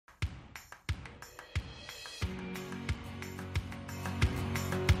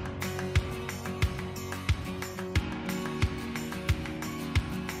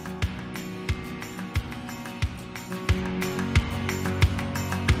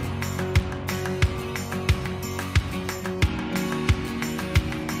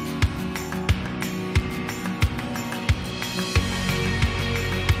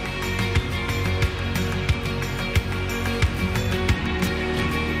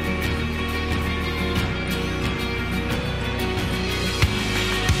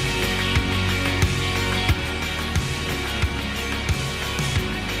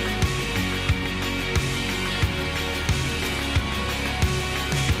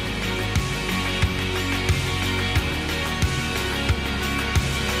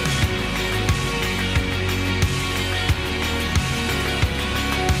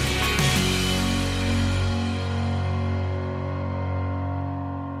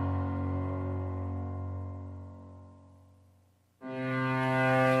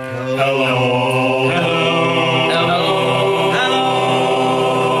Hello. Hello.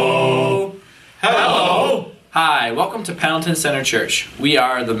 Hello. Hello. Hi, welcome to Pendleton Center Church. We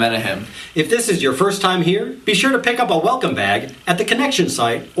are the Menahem. If this is your first time here, be sure to pick up a welcome bag at the connection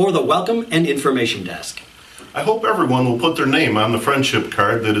site or the welcome and information desk. I hope everyone will put their name on the friendship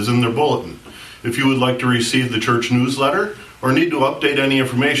card that is in their bulletin. If you would like to receive the church newsletter or need to update any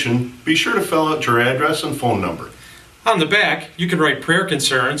information, be sure to fill out your address and phone number. On the back, you can write prayer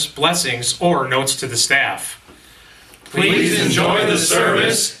concerns, blessings, or notes to the staff. Please enjoy the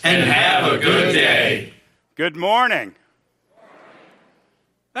service and have a good day. Good morning.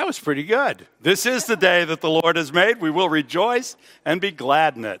 That was pretty good. This is the day that the Lord has made. We will rejoice and be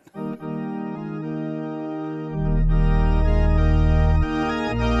glad in it.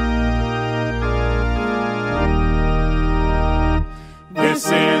 This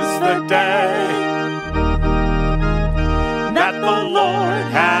is the day that the Lord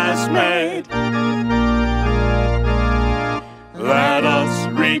has made. Let us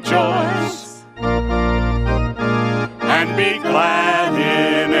rejoice and be glad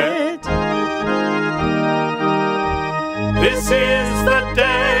in it. This is the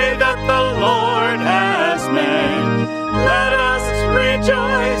day that the Lord has made. Let us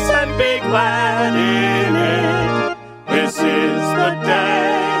rejoice and be glad in it. This is the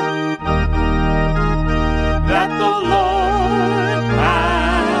day that the Lord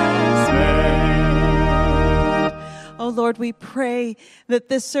has made. Oh Lord, we pray that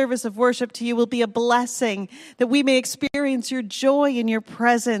this service of worship to you will be a blessing, that we may experience your joy in your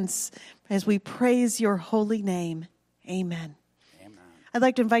presence as we praise your holy name. Amen. Amen. I'd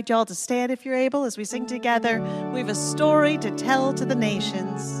like to invite you all to stand if you're able as we sing together. We have a story to tell to the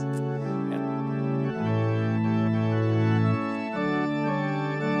nations.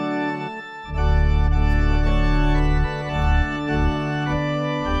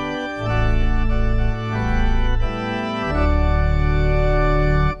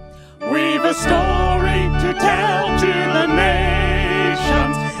 A story to tell to the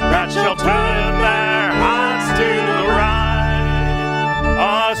nations that shall turn their hearts to the right.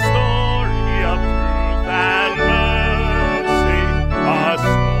 A story of truth and mercy, a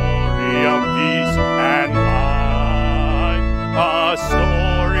story of peace and light, a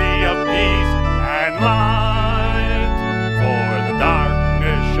story of peace and light. For the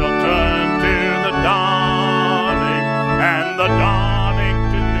darkness shall turn to the dawning, and the dawning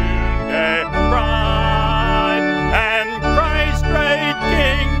to noonday bright, and Christ's great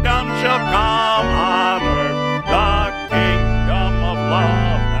kingdom shall come on earth, the kingdom of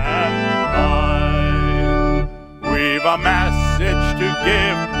love and light. We've a message to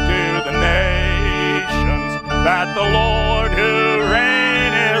give to the nations, that the Lord who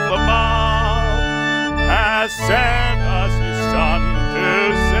reigneth above has sent us his Son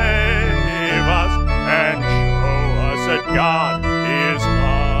to save us and show us that God is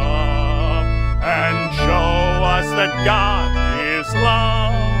love, and show us that God is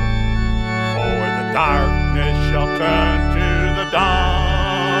love. For the darkness shall turn to the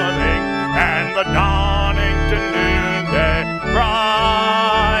dawning, and the dawning to noonday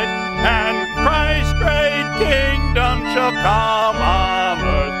bright, and Christ's great kingdom shall come on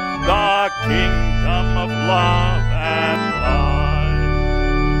earth, the kingdom of love and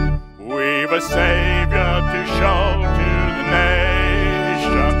light. We've a Savior to show to the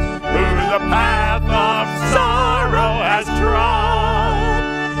nations, who the path of sorrow has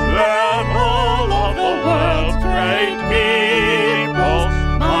trod, that all of the world's great peoples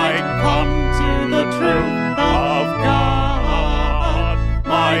might come to the truth of God,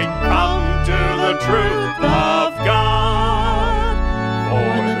 might come to the truth of God.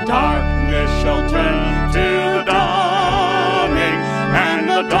 For the darkness shall turn to the dawning, and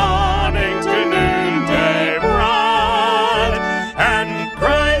the dawning to noonday bright, and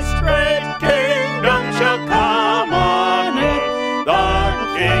Christ's great kingdom shall come on earth,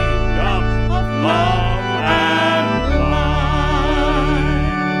 the kingdom of love and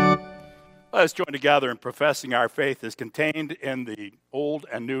light. Let us join together in professing our faith as contained in the Old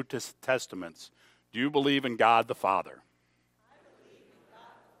and New Testaments. Do you believe in God the Father? I believe in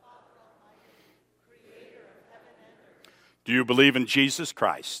God the Father Almighty, creator of heaven and earth. Do you believe in Jesus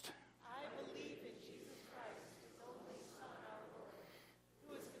Christ? I believe in Jesus Christ, his only Son, our Lord,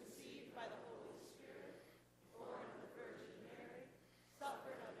 who was conceived by the Holy Spirit, born of the Virgin Mary,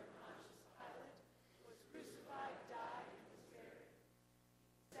 suffered under Pontius Pilate, was crucified, died, and was buried,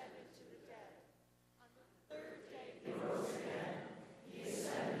 descended to the dead. On the third day he rose again. He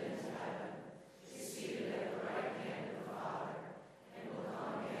ascended into heaven, is seated at the right hand of the Father, and will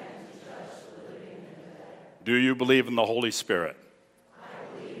come again to judge the living and the dead. Do you believe in the Holy Spirit? I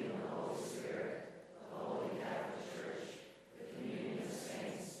believe in the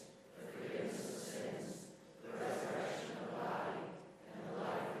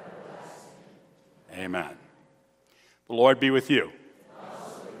Amen. The Lord be with you.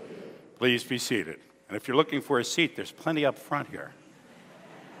 Please be seated. And if you're looking for a seat, there's plenty up front here.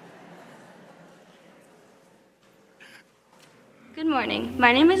 Good morning.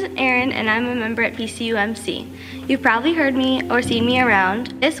 My name is Erin, and I'm a member at PCUMC. You've probably heard me or seen me around.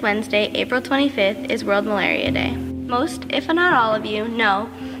 This Wednesday, April 25th, is World Malaria Day. Most, if not all of you, know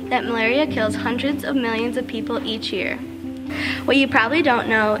that malaria kills hundreds of millions of people each year. What you probably don't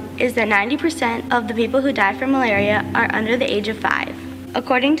know is that 90% of the people who die from malaria are under the age of 5.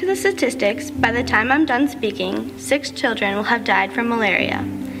 According to the statistics, by the time I'm done speaking, 6 children will have died from malaria.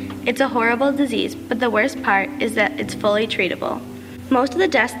 It's a horrible disease, but the worst part is that it's fully treatable. Most of the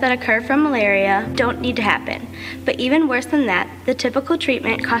deaths that occur from malaria don't need to happen, but even worse than that, the typical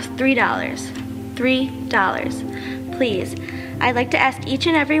treatment costs $3. $3. Please, I'd like to ask each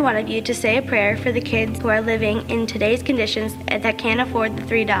and every one of you to say a prayer for the kids who are living in today's conditions that can't afford the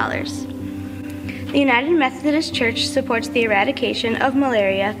 $3. The United Methodist Church supports the eradication of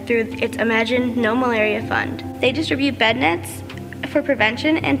malaria through its Imagine No Malaria Fund. They distribute bed nets for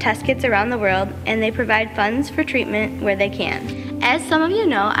prevention and test kits around the world, and they provide funds for treatment where they can. As some of you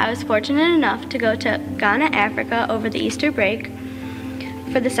know, I was fortunate enough to go to Ghana, Africa over the Easter break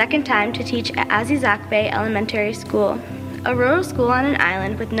for the second time to teach at Azizakbe Elementary School, a rural school on an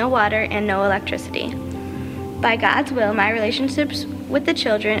island with no water and no electricity. By God's will, my relationships with the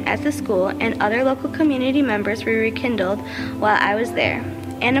children at the school and other local community members were rekindled while I was there.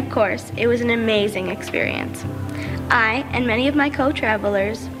 And of course, it was an amazing experience. I and many of my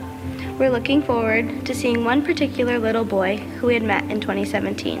co-travelers were looking forward to seeing one particular little boy who we had met in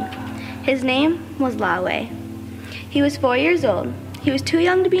 2017. His name was Lawe. He was 4 years old. He was too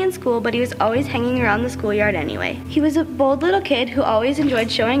young to be in school, but he was always hanging around the schoolyard anyway. He was a bold little kid who always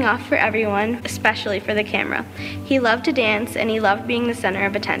enjoyed showing off for everyone, especially for the camera. He loved to dance, and he loved being the center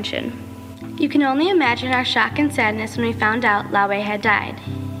of attention. You can only imagine our shock and sadness when we found out Lawe had died.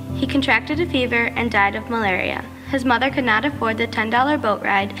 He contracted a fever and died of malaria. His mother could not afford the $10 boat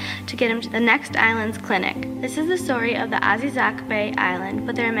ride to get him to the next island's clinic. This is the story of the Azizakbe Island,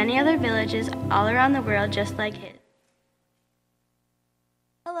 but there are many other villages all around the world just like his.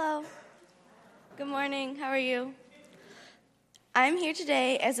 Hello. Good morning. How are you? I'm here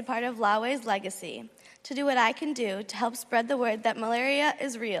today as a part of Lawe's legacy to do what I can do to help spread the word that malaria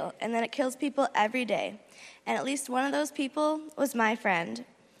is real and that it kills people every day. And at least one of those people was my friend.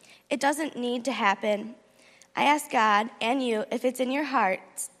 It doesn't need to happen. I ask God and you, if it's in your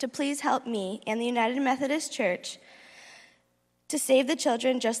hearts, to please help me and the United Methodist Church to save the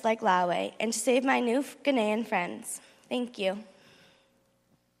children just like Lawe and to save my new Ghanaian friends. Thank you.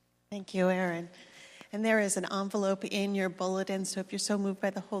 Thank you, Erin. And there is an envelope in your bulletin, so if you're so moved by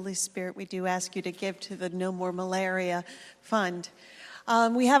the Holy Spirit, we do ask you to give to the No More Malaria Fund.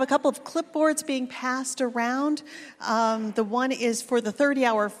 We have a couple of clipboards being passed around. The one is for the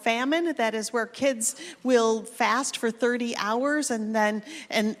 30-hour famine. That is where kids will fast for 30 hours and then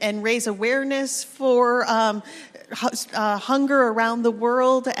and raise awareness for hunger around the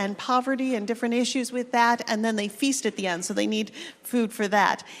world and poverty and different issues with that. And then they feast at the end, so they need food for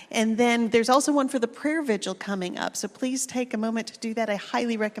that. And then there's also one for the prayer vigil coming up. So please take a moment to do that. I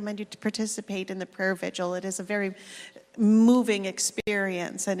highly recommend you to participate in the prayer vigil. It is a very moving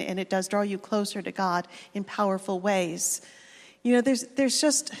experience, and it does draw you closer to God in powerful ways. You know, there's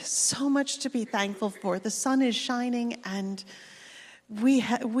just so much to be thankful for. The sun is shining, and we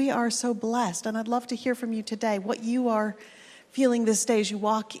are so blessed. And I'd love to hear from you today what you are feeling this day as you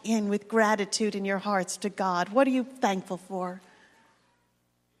walk in with gratitude in your hearts to God. What are you thankful for?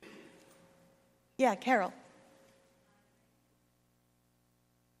 Yeah, Carol.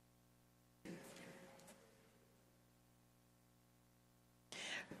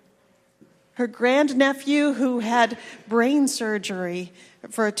 Her grandnephew, who had brain surgery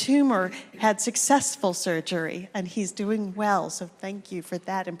for a tumor, had successful surgery, and he's doing well. So thank you for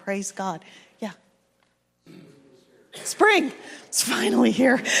that, and praise God. Yeah. Spring! It's finally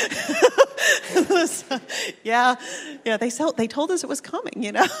here. Yeah. They told us it was coming,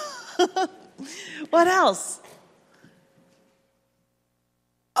 you know. What else?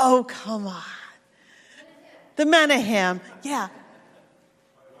 Oh, come on. The Menahem. Yeah.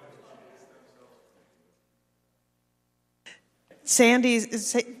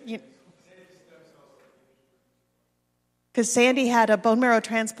 Sandy's, because Sandy had a bone marrow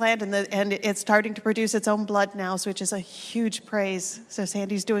transplant and it's starting to produce its own blood now, which is a huge praise. So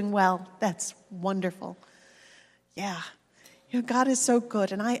Sandy's doing well. That's wonderful. Yeah. You know, God is so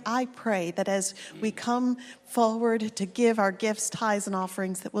good. And I pray that as we come forward to give our gifts, tithes, and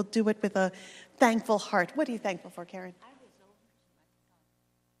offerings, that we'll do it with a thankful heart. What are you thankful for, Karen?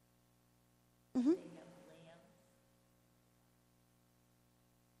 Mhm.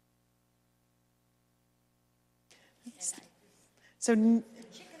 So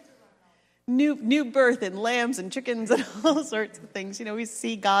new birth and lambs and chickens and all sorts of things. You know, we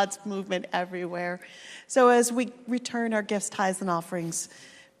see God's movement everywhere. So as we return our gifts, tithes, and offerings,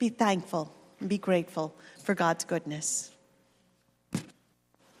 be thankful and be grateful for God's goodness.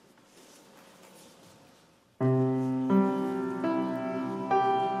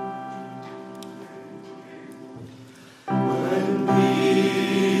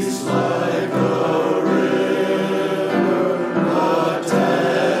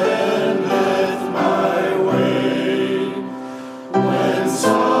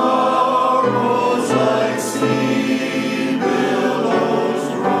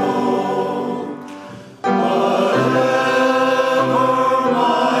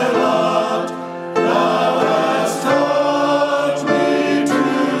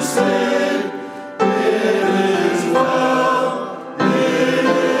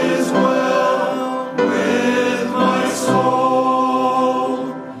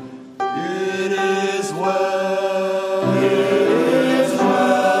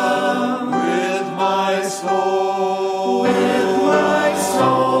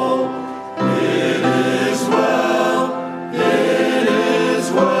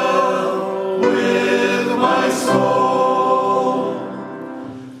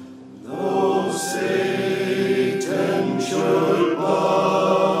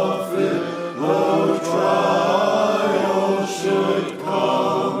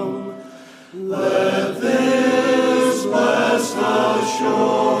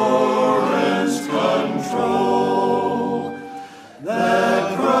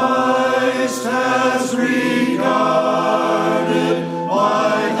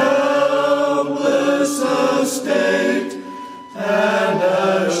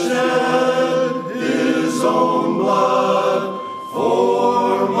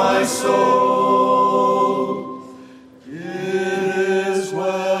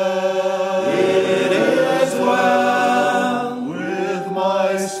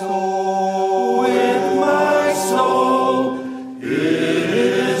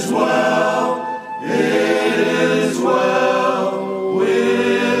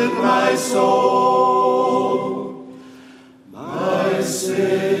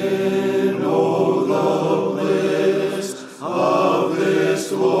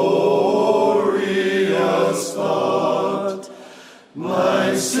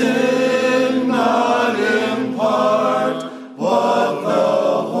 Sin not impart, but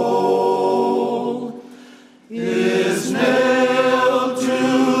the whole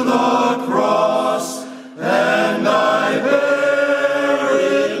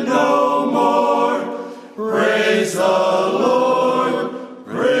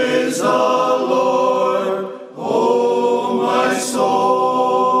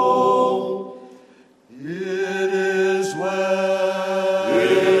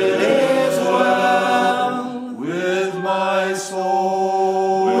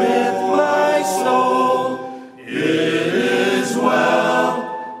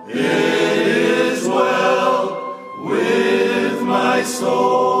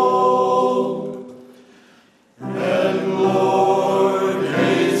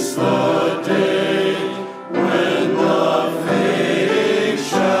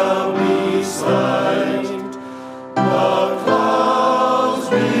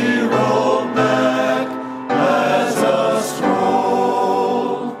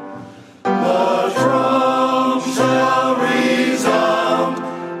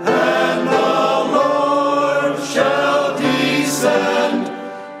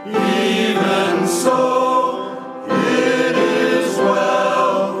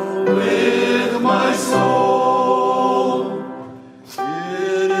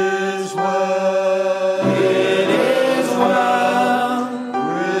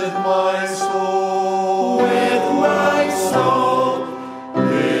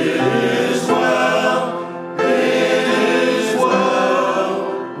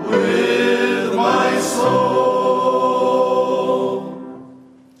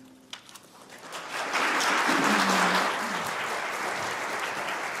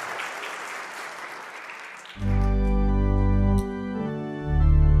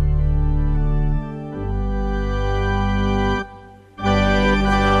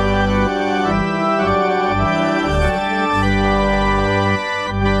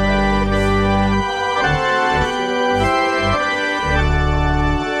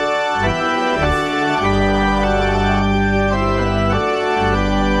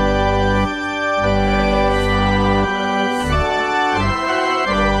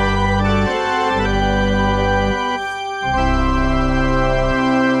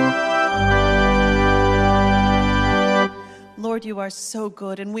so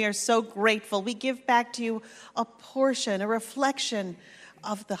good and we are so grateful. We give back to you a portion, a reflection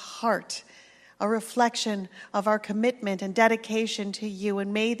of the heart, a reflection of our commitment and dedication to you.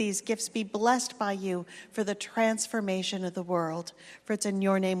 And may these gifts be blessed by you for the transformation of the world. For it's in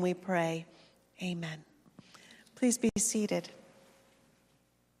your name we pray. Amen. Please be seated.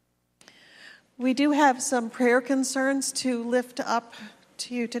 We do have some prayer concerns to lift up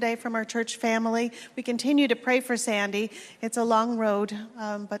to you today from our church family. We continue to pray for Sandy. It's a long road,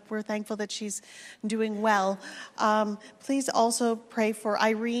 but we're thankful that she's doing well. Please also pray for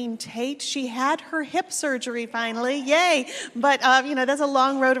Irene Tate. She had her hip surgery finally, yay! But, that's a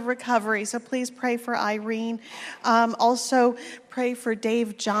long road of recovery, so please pray for Irene. Also, pray for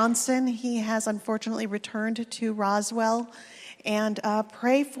Dave Johnson. He has unfortunately returned to Roswell. And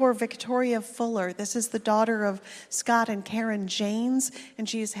pray for Victoria Fuller. This is the daughter of Scott and Karen Janes, and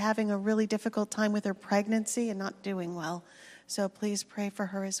she is having a really difficult time with her pregnancy and not doing well. So please pray for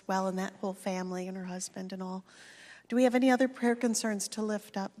her as well and that whole family and her husband and all. Do we have any other prayer concerns to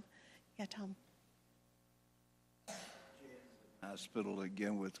lift up? Yeah, Tom. Hospital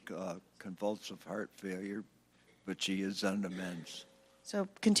again with convulsive heart failure, but she is on the mends. So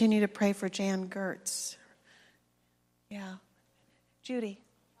continue to pray for Jan Gertz. Yeah. Judy.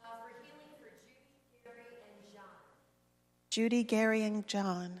 For healing for Judy, Gary, and John. Judy, Gary, and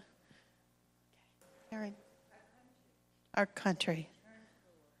John. Karen. Our country.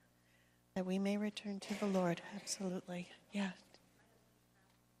 That we may return to the Lord. Absolutely. Yeah.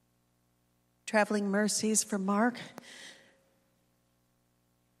 Traveling mercies for Mark.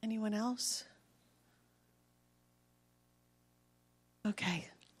 Anyone else? Okay,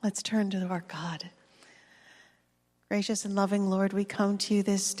 let's turn to our God. Gracious and loving Lord, we come to you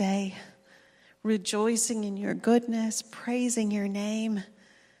this day, rejoicing in your goodness, praising your name,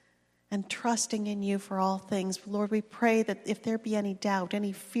 and trusting in you for all things. Lord, we pray that if there be any doubt,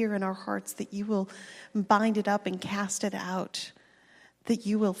 any fear in our hearts, that you will bind it up and cast it out, that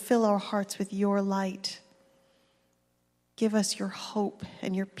you will fill our hearts with your light. Give us your hope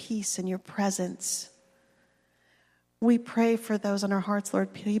and your peace and your presence. We pray for those on our hearts,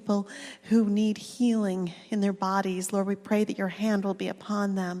 Lord, people who need healing in their bodies. Lord, we pray that your hand will be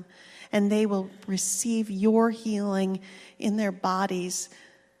upon them and they will receive your healing in their bodies.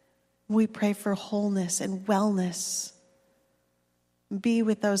 We pray for wholeness and wellness. Be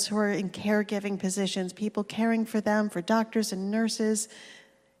with those who are in caregiving positions, people caring for them, for doctors and nurses.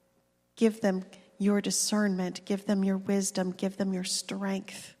 Give them your discernment, give them your wisdom, give them your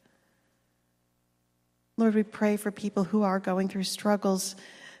strength. Lord, we pray for people who are going through struggles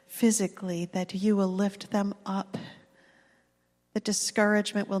physically, that you will lift them up, that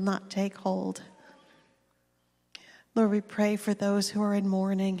discouragement will not take hold. Lord, we pray for those who are in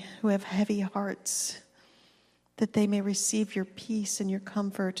mourning, who have heavy hearts, that they may receive your peace and your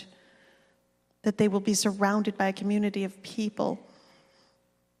comfort, that they will be surrounded by a community of people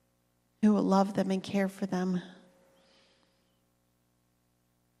who will love them and care for them.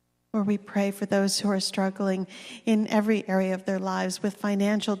 Lord, we pray for those who are struggling in every area of their lives with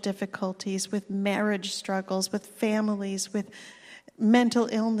financial difficulties, with marriage struggles, with families, with mental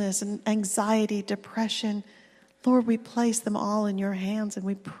illness and anxiety, depression. Lord, we place them all in your hands, and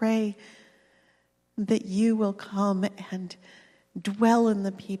we pray that you will come and dwell in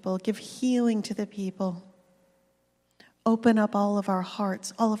the people, give healing to the people. Open up all of our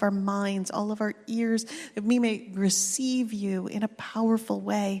hearts, all of our minds, all of our ears, that we may receive you in a powerful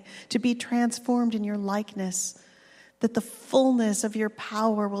way, to be transformed in your likeness, that the fullness of your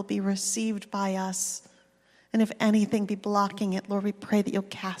power will be received by us. And if anything be blocking it, Lord, we pray that you'll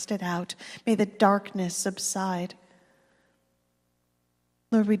cast it out. May the darkness subside.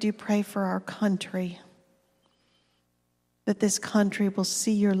 Lord, we do pray for our country, that this country will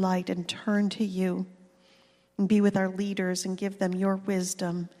see your light and turn to you. And be with our leaders and give them your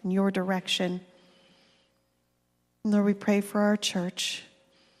wisdom and your direction. And Lord, we pray for our church,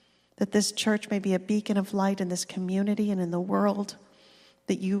 that this church may be a beacon of light in this community and in the world,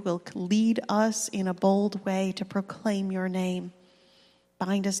 that you will lead us in a bold way to proclaim your name.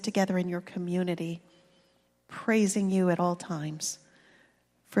 Bind us together in your community, praising you at all times.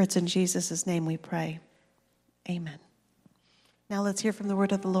 For it's in Jesus' name we pray. Amen. Now let's hear from the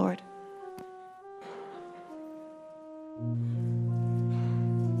word of the Lord.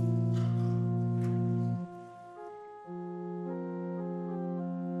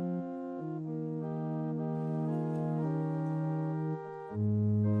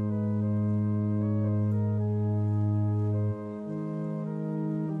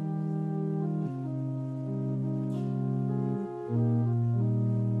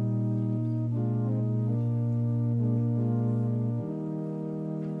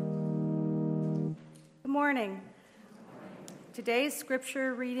 morning. Today's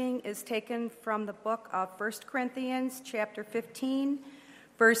scripture reading is taken from the book of 1 Corinthians chapter 15,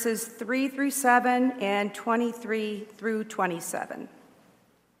 verses 3 through 7 and 23 through 27.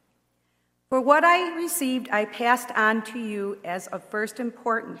 For what I received I passed on to you as of first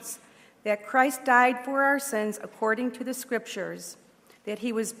importance, that Christ died for our sins according to the Scriptures, that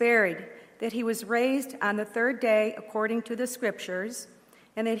he was buried, that he was raised on the third day according to the Scriptures,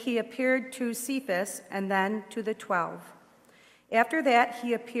 and that he appeared to Cephas and then to the 12. After that,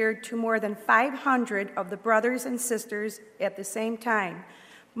 he appeared to more than 500 of the brothers and sisters at the same time,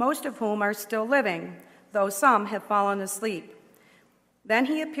 most of whom are still living, though some have fallen asleep. Then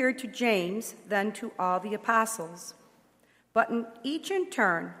he appeared to James, then to all the apostles. But each in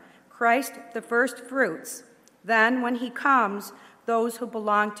turn, Christ the first fruits, then when he comes, those who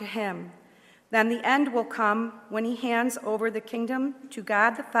belong to him. Then the end will come when he hands over the kingdom to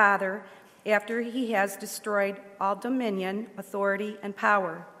God the Father after he has destroyed all dominion, authority, and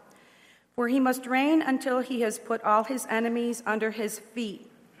power. For he must reign until he has put all his enemies under his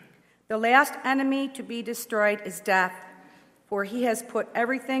feet. The last enemy to be destroyed is death, for he has put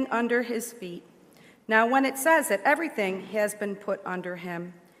everything under his feet. Now, when it says that everything has been put under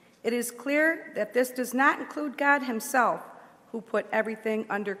him, it is clear that this does not include God himself, who put everything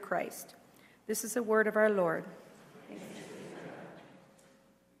under Christ. This is the word of our Lord.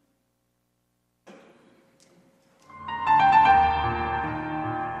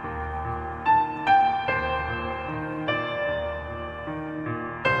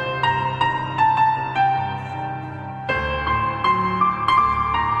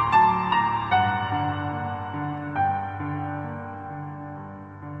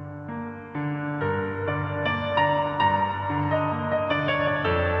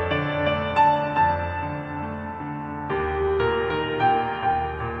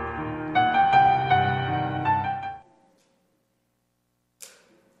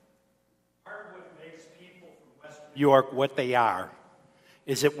 York, what they are,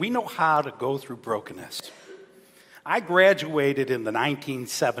 is that we know how to go through brokenness. I graduated in the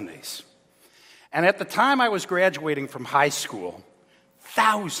 1970s, and at the time I was graduating from high school,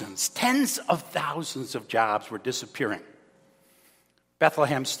 thousands, tens of thousands of jobs were disappearing.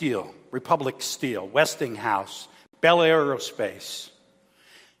 Bethlehem Steel, Republic Steel, Westinghouse, Bell Aerospace.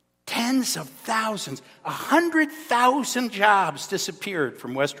 Tens of thousands, 100,000 jobs disappeared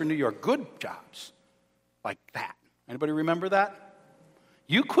from Western New York, good jobs like that. Anybody remember that?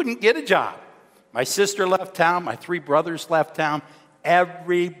 You couldn't get a job. My sister left town. My 3 brothers left town.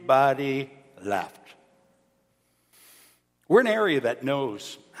 Everybody left. We're an area that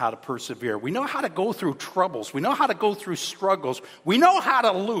knows how to persevere. We know how to go through troubles. We know how to go through struggles. We know how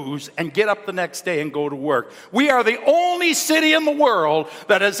to lose and get up the next day and go to work. We are the only city in the world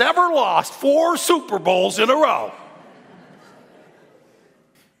that has ever lost 4 Super Bowls in a row.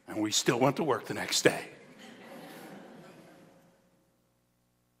 And we still went to work the next day.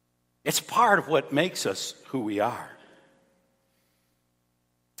 It's part of what makes us who we are.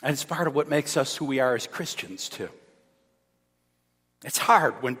 And it's part of what makes us who we are as Christians, too. It's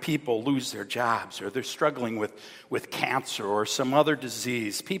hard when people lose their jobs or they're struggling with cancer or some other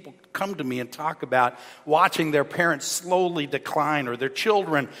disease. People come to me and talk about watching their parents slowly decline, or their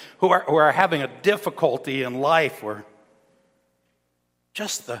children who are having a difficulty in life, or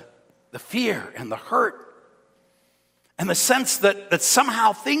just the fear and the hurt. And the sense that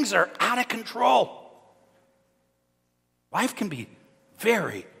somehow things are out of control. Life can be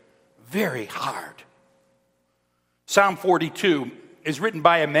very, very hard. Psalm 42 is written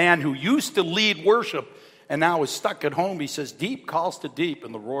by a man who used to lead worship and now is stuck at home. He says, "Deep calls to deep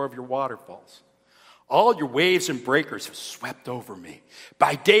in the roar of your waterfalls. All your waves and breakers have swept over me.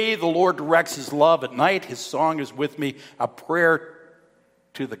 By day the Lord directs his love. At night his song is with me, a prayer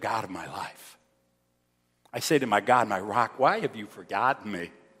to the God of my life. I say to my God, my rock, why have you forgotten me?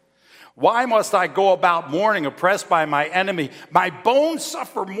 Why must I go about mourning, oppressed by my enemy? My bones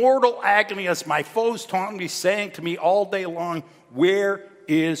suffer mortal agony as my foes taunt me, saying to me all day long, where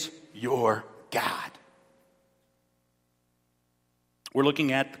is your God?" We're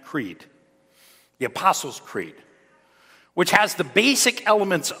looking at the Creed, the Apostles' Creed, which has the basic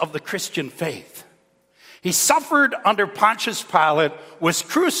elements of the Christian faith. He suffered under Pontius Pilate, was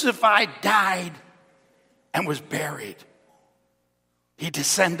crucified, died, and was buried. He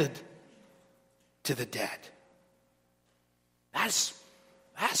descended to the dead. That's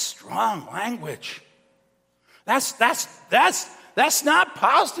strong language. That's not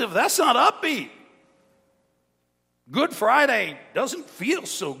positive. That's not upbeat. Good Friday doesn't feel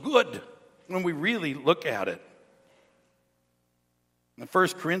so good when we really look at it. In 1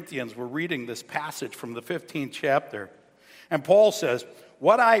 Corinthians, we're reading this passage from the 15th chapter. And Paul says,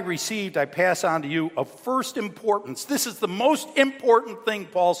 what I received, I pass on to you of first importance. This is the most important thing,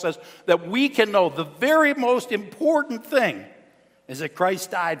 Paul says, that we can know. The very most important thing is that Christ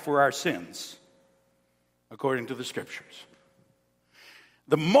died for our sins, according to the Scriptures.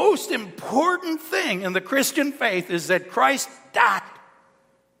 The most important thing in the Christian faith is that Christ died.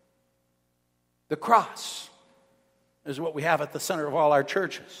 The cross is what we have at the center of all our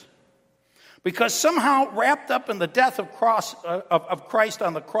churches. Because somehow wrapped up in the death of Christ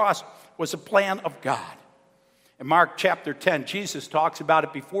on the cross was a plan of God. In Mark chapter 10, Jesus talks about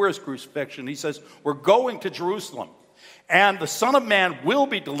it before his crucifixion. He says, we're going to Jerusalem, and the Son of Man will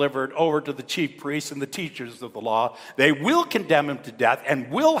be delivered over to the chief priests and the teachers of the law. They will condemn him to death and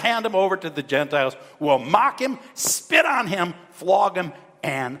will hand him over to the Gentiles, who will mock him, spit on him, flog him,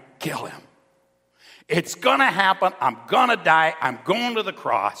 and kill him. It's going to happen. I'm going to die. I'm going to the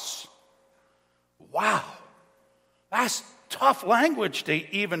cross. Wow, that's tough language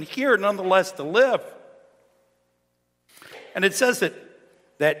to even hear, nonetheless to live. And it says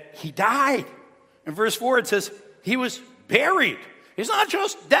that he died. In verse 4, it says he was buried. He's not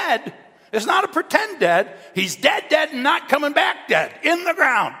just dead. It's not a pretend dead. He's dead, and not coming back dead. In the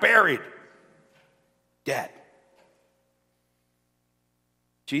ground, buried. Dead.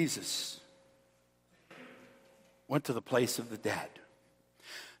 Jesus went to the place of the dead.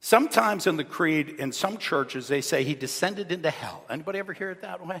 Sometimes in the creed, in some churches, they say he descended into hell. Anybody ever hear it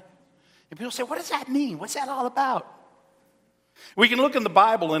that way? And people say, what does that mean? What's that all about? We can look in the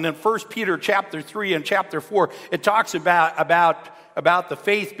Bible, and in 1 Peter chapter 3 and chapter 4, it talks about the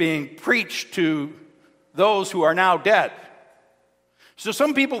faith being preached to those who are now dead. So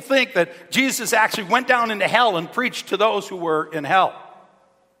some people think that Jesus actually went down into hell and preached to those who were in hell.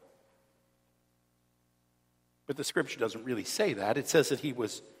 But the Scripture doesn't really say that. It says that he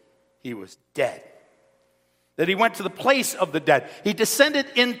was dead. That he went to the place of the dead. He descended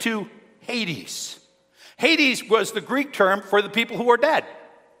into Hades. Hades was the Greek term for the people who are dead.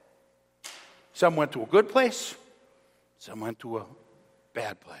 Some went to a good place. Some went to a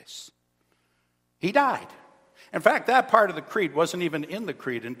bad place. He died. In fact, that part of the creed wasn't even in the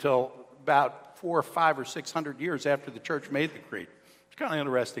creed until about 400 or 500 or 600 years after the church made the creed. It's kind of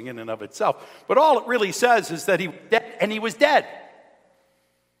interesting in and of itself. But all it really says is that he was dead, and he was dead.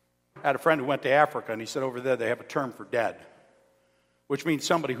 I had a friend who went to Africa, and he said over there they have a term for dead, which means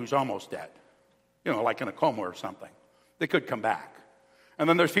somebody who's almost dead. You know, like in a coma or something. They could come back. And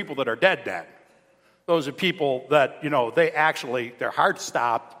then there's people that are dead. Those are people that, you know, they actually, their heart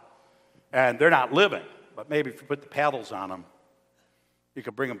stopped, and they're not living. But maybe if you put the paddles on them, you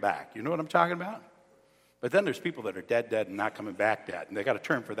could bring them back. You know what I'm talking about? But then there's people that are dead, and not coming back dead. And they got a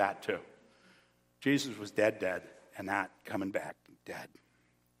term for that too. Jesus was dead, and not coming back dead.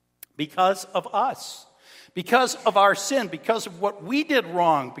 Because of us. Because of our sin. Because of what we did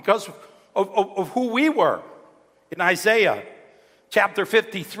wrong. Because of who we were. In Isaiah chapter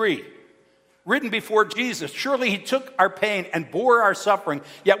 53. Written before Jesus, surely he took our pain and bore our suffering,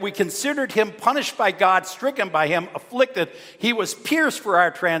 yet we considered him punished by God, stricken by him, afflicted. He was pierced for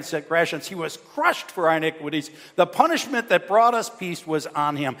our transgressions. He was crushed for our iniquities. The punishment that brought us peace was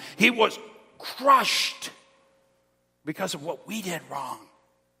on him. He was crushed because of what we did wrong.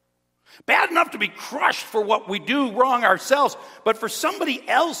 Bad enough to be crushed for what we do wrong ourselves, but for somebody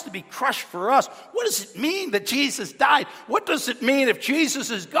else to be crushed for us. What does it mean that Jesus died? What does it mean if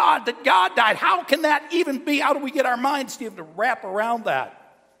Jesus is God, that God died? How can that even be? How do we get our minds to even wrap around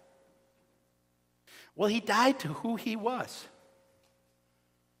that? Well, he died to who he was.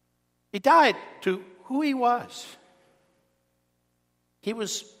 He died to who he was. He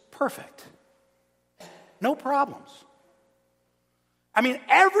was perfect. No problems. I mean,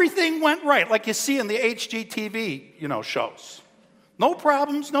 everything went right, like you see in the HGTV, shows. No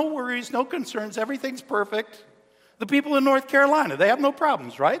problems, no worries, no concerns. Everything's perfect. The people in North Carolina, they have no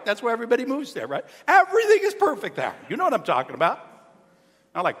problems, right? That's where everybody moves there, right? Everything is perfect there. You know what I'm talking about.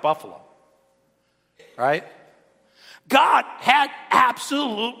 Not like Buffalo, right? God had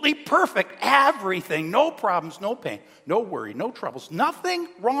absolutely perfect everything. No problems, no pain, no worry, no troubles, nothing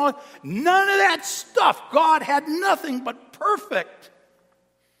wrong. None of that stuff. God had nothing but perfect.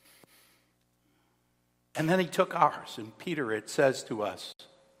 And then he took ours. In Peter, it says to us,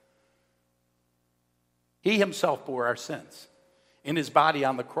 he himself bore our sins in his body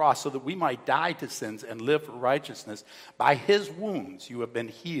on the cross so that we might die to sins and live for righteousness. By his wounds you have been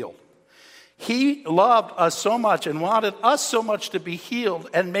healed. He loved us so much and wanted us so much to be healed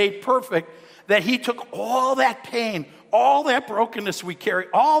and made perfect that he took all that pain, all that brokenness we carry,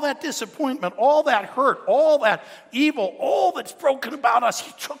 all that disappointment, all that hurt, all that evil, all that's broken about us,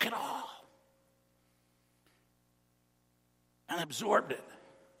 he took it all and absorbed it.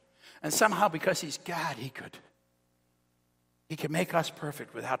 And somehow, because he's God, he could make us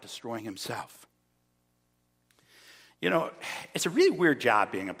perfect without destroying himself. You know, it's a really weird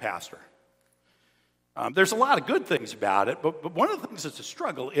job being a pastor. There's a lot of good things about it, but one of the things that's a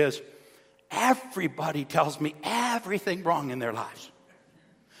struggle is everybody tells me everything wrong in their lives.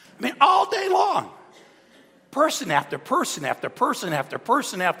 I mean, all day long. Person after person after person after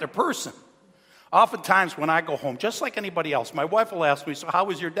person after person. Oftentimes when I go home, just like anybody else, my wife will ask me, so how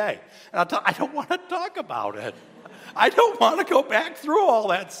was your day? And I'll tell her, I don't want to talk about it. I don't want to go back through all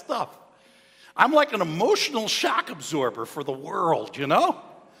that stuff. I'm like an emotional shock absorber for the world, you know?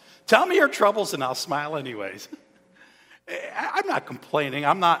 Tell me your troubles and I'll smile anyways. I'm not complaining.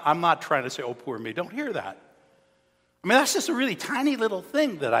 I'm not trying to say, oh, poor me. Don't hear that. I mean, that's just a really tiny little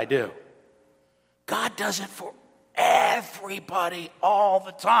thing that I do. God does it for everybody all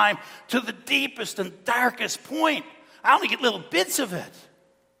the time to the deepest and darkest point. I only get little bits of it.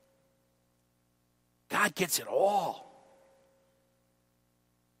 God gets it all.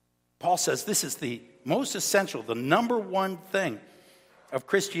 Paul says this is the most essential, the number one thing of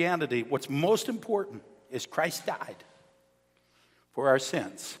Christianity. What's most important is Christ died for our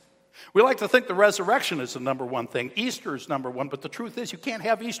sins. We like to think the resurrection is the number one thing. Easter is number one, but the truth is you can't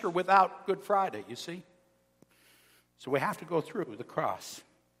have Easter without Good Friday, you see? So we have to go through the cross.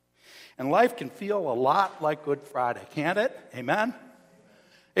 And life can feel a lot like Good Friday, can't it? Amen?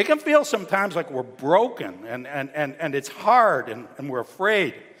 It can feel sometimes like we're broken and it's hard and we're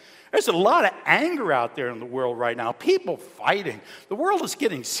afraid. There's a lot of anger out there in the world right now. People fighting. The world is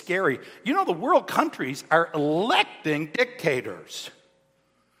getting scary. You know, the world countries are electing dictators.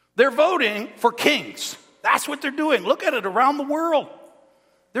 They're voting for kings. That's what they're doing. Look at it around the world.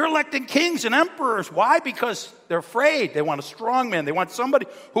 They're electing kings and emperors. Why? Because they're afraid. They want a strong man. They want somebody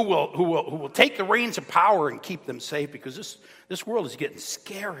who will take the reins of power and keep them safe, because this world is getting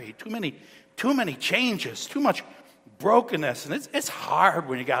scary. Too many changes. Too much brokenness. And it's hard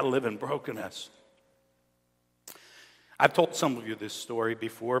when you got to live in brokenness. I've told some of you this story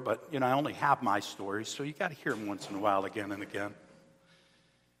before, but you know, I only have my stories, so you got to hear them once in a while, again and again.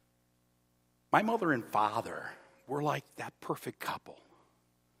 My mother and father were like that perfect couple.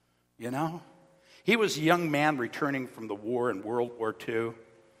 You know? He was a young man returning from the war in World War II.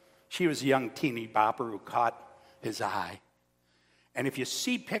 She was a young teeny bopper who caught his eye. And if you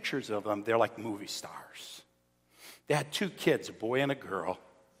see pictures of them, they're like movie stars. They had 2 kids, a boy and a girl.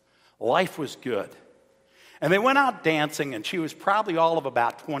 Life was good. And they went out dancing, and she was probably all of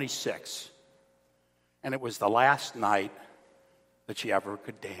about 26. And it was the last night that she ever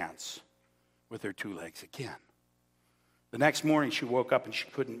could dance with her 2 legs again. The next morning, she woke up and she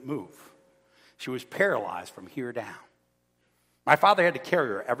couldn't move. She was paralyzed from here down. My father had to carry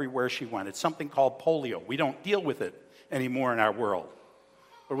her everywhere she went. It's something called polio. We don't deal with it anymore in our world.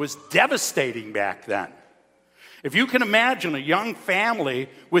 But it was devastating back then. If you can imagine a young family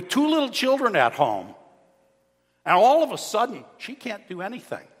with 2 little children at home, and all of a sudden, she can't do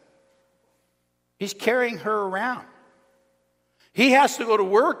anything. He's carrying her around. He has to go to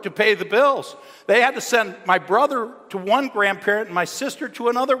work to pay the bills. They had to send my brother to one grandparent and my sister to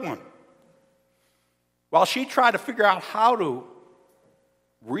another one. While she tried to figure out how to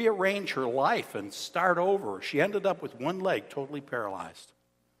rearrange her life and start over, she ended up with 1 leg totally paralyzed.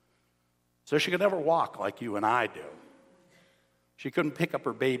 So she could never walk like you and I do. She couldn't pick up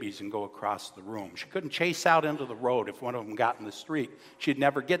her babies and go across the room. She couldn't chase out into the road if one of them got in the street. She'd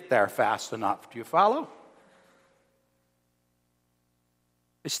never get there fast enough. Do you follow?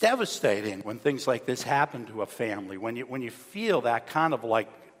 It's devastating when things like this happen to a family, when you feel that kind of like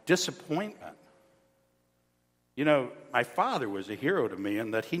disappointment. You know, my father was a hero to me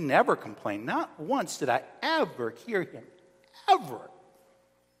in that he never complained. Not once did I ever hear him, ever.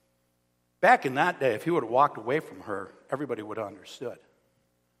 Back in that day, if he would have walked away from her, everybody would have understood.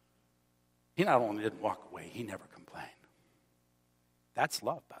 He not only didn't walk away, he never complained. That's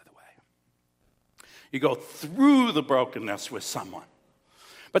love, by the way. You go through the brokenness with someone.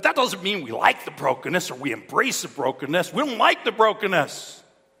 But that doesn't mean we like the brokenness or we embrace the brokenness. We don't like the brokenness.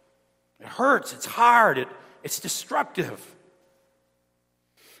 It hurts, it's hard, it's destructive.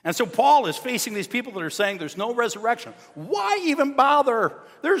 And so Paul is facing these people that are saying there's no resurrection. Why even bother?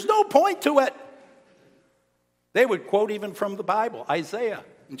 There's no point to it. They would quote even from the Bible, Isaiah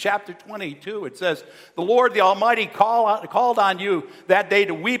In chapter 22, it says, the Lord the Almighty called on you that day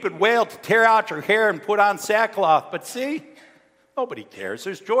to weep and wail, to tear out your hair and put on sackcloth. But see, nobody cares.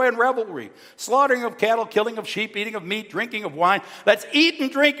 There's joy and revelry, slaughtering of cattle, killing of sheep, eating of meat, drinking of wine. Let's eat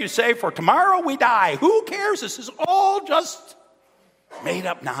and drink, you say, for tomorrow we die. Who cares? This is all just made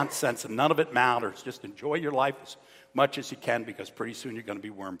up nonsense, and none of it matters. Just enjoy your life as much as you can, because pretty soon you're going to be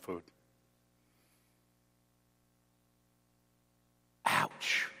worm food.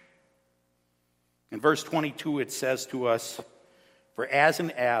 Ouch. In verse 22, it says to us, for as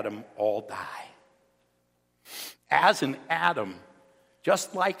in Adam, all die. As in Adam,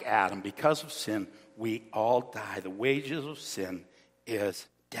 just like Adam, because of sin, we all die. The wages of sin is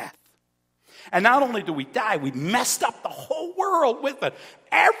death. And not only do we die, we messed up the whole world with it.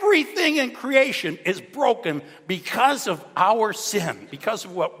 Everything in creation is broken because of our sin, because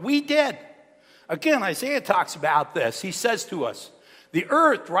of what we did. Again, Isaiah talks about this. He says to us, the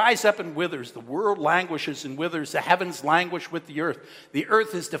earth dries up and withers. The world languishes and withers. The heavens languish with the earth. The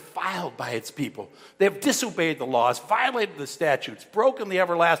earth is defiled by its people. They have disobeyed the laws, violated the statutes, broken the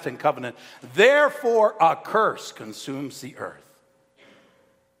everlasting covenant. Therefore, a curse consumes the earth,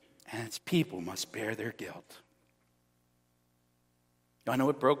 and its people must bear their guilt. You know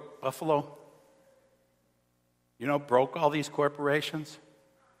what broke Buffalo? You know what broke all these corporations?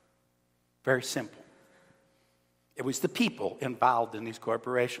 Very simple. It was the people involved in these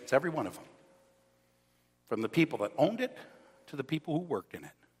corporations, every one of them. From the people that owned it to the people who worked in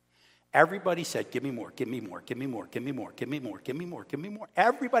it. Everybody said, give me more, give me more, give me more, give me more, give me more, give me more, give me more.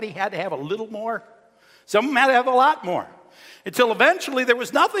 Everybody had to have a little more. Some of them had to have a lot more. Until eventually there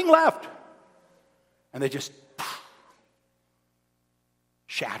was nothing left. And they just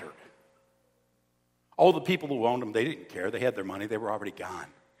shattered. Oh, the people who owned them, they didn't care. They had their money. They were already gone.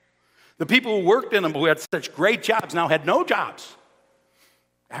 The people who worked in them, who had such great jobs, now had no jobs.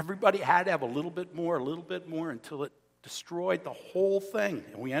 Everybody had to have a little bit more, until it destroyed the whole thing.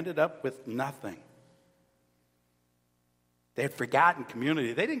 And we ended up with nothing. They had forgotten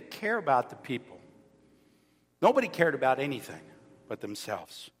community. They didn't care about the people. Nobody cared about anything but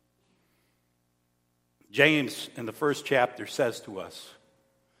themselves. James, in the first chapter, says to us,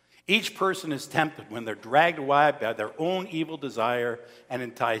 each person is tempted when they're dragged away by their own evil desire and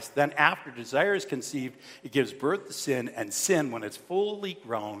enticed. Then after desire is conceived, it gives birth to sin, and sin, when it's fully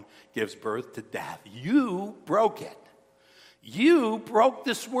grown, gives birth to death. You broke it. You broke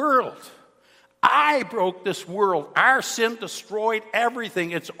this world. I broke this world. Our sin destroyed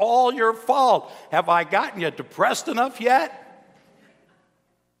everything. It's all your fault. Have I gotten you depressed enough yet?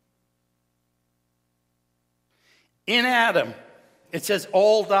 In Adam, it says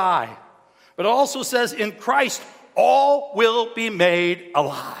all die. But it also says in Christ, all will be made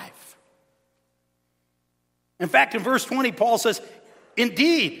alive. In fact, in verse 20, Paul says,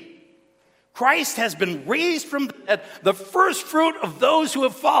 indeed, Christ has been raised from the dead, the first fruit of those who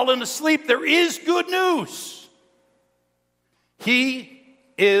have fallen asleep. There is good news. He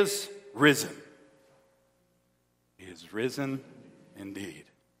is risen. He is risen indeed.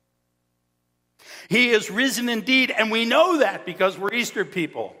 He is risen indeed, and we know that because we're Easter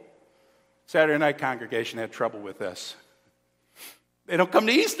people. Saturday night congregation had trouble with this. They don't come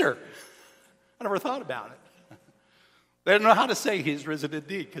to Easter. I never thought about it. They don't know how to say he's risen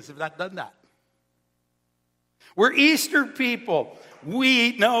indeed because they've not done that. We're Easter people.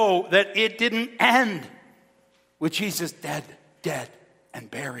 We know that it didn't end with Jesus dead,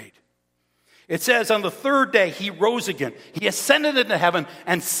 and buried. It says on the third day he rose again. He ascended into heaven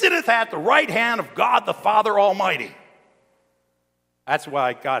and sitteth at the right hand of God the Father Almighty. That's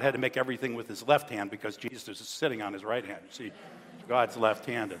why God had to make everything with his left hand, because Jesus is sitting on his right hand. You see, God's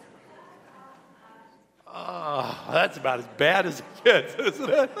left-handed. Oh, that's about as bad as it gets, isn't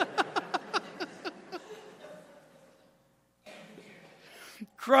it?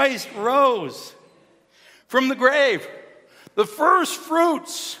 Christ rose from the grave, the first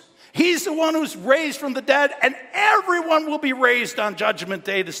fruits. He's the one who's raised from the dead, and everyone will be raised on Judgment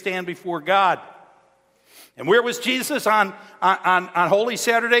Day to stand before God. And where was Jesus on Holy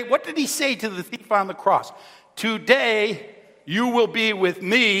Saturday? What did he say to the thief on the cross? Today you will be with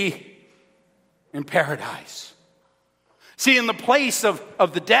me in paradise. See, in the place of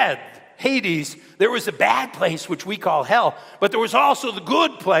the dead, Hades, there was a bad place, which we call hell, but there was also the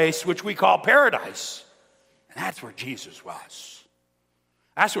good place, which we call paradise. And that's where Jesus was.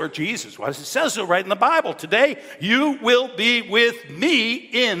 That's where Jesus was. It says so right in the Bible. Today, you will be with me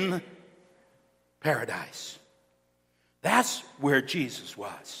in paradise. That's where Jesus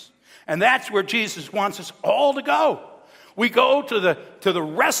was. And that's where Jesus wants us all to go. We go to the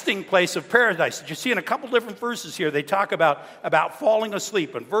resting place of paradise. Did you see in a couple different verses here, they talk about falling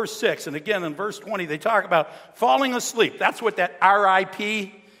asleep. In verse 6, and again in verse 20, they talk about falling asleep. That's what that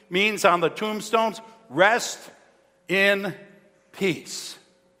RIP means on the tombstones. Rest in peace.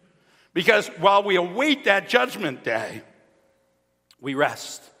 Because while we await that judgment day, we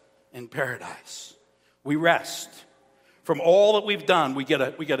rest in paradise. We rest. From all that we've done, we get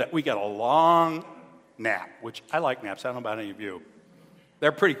a long nap, which I like naps. I don't know about any of you.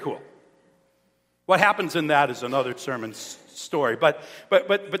 They're pretty cool. What happens in that is another sermon story. But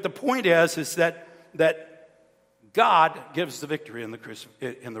the point is that God gives the victory in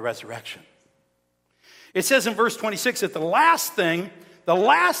the resurrection. It says in verse 26 that the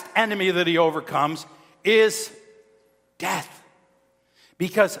last enemy that he overcomes is death.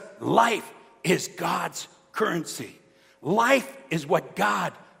 Because life is God's currency. Life is what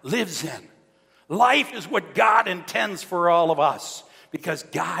God lives in. Life is what God intends for all of us, because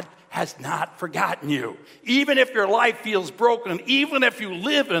God has not forgotten you. Even if your life feels broken, even if you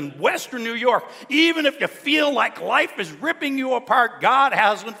live in Western New York, even if you feel like life is ripping you apart, God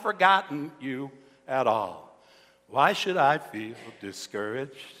hasn't forgotten you at all. Why should I feel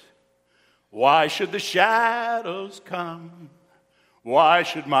discouraged? Why should the shadows come? Why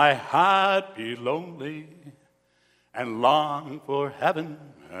should my heart be lonely and long for heaven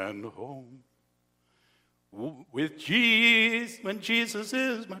and home? With Jesus, when Jesus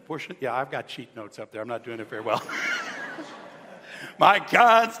is my portion. Yeah, I've got cheat notes up there. I'm not doing it very well. My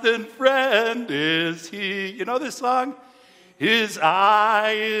constant friend is he. You know this song? His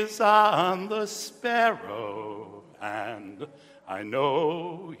eye is on the sparrow, and I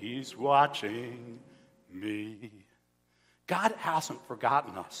know he's watching me. God hasn't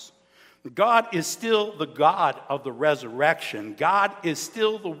forgotten us. God is still the God of the resurrection. God is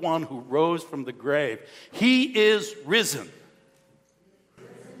still the one who rose from the grave. He is risen.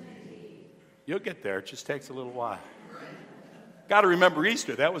 You'll get there. It just takes a little while. Got to remember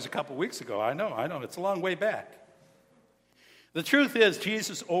Easter. That was a couple weeks ago. I know. It's a long way back. The truth is,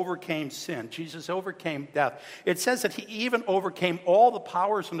 Jesus overcame sin. Jesus overcame death. It says that he even overcame all the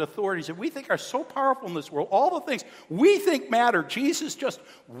powers and authorities that we think are so powerful in this world. All the things we think matter, Jesus just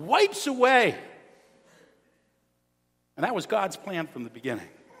wipes away. And that was God's plan from the beginning.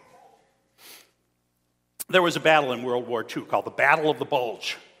 There was a battle in World War II called the Battle of the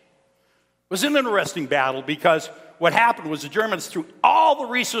Bulge. It was an interesting battle because what happened was the Germans threw all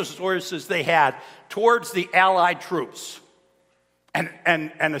the resources they had towards the Allied troops.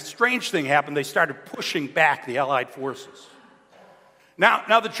 And a strange thing happened. They started pushing back the Allied forces.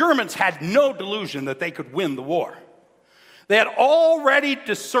 Now the Germans had no delusion that they could win the war. They had already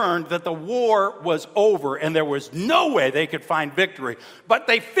discerned that the war was over and there was no way they could find victory. But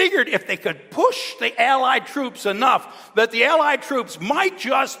they figured if they could push the Allied troops enough, that the Allied troops might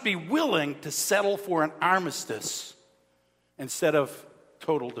just be willing to settle for an armistice instead of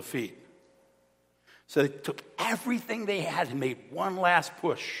total defeat. So they took everything they had and made one last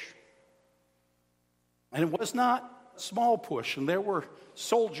push. And it was not a small push. And there were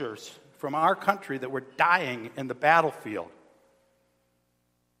soldiers from our country that were dying in the battlefield.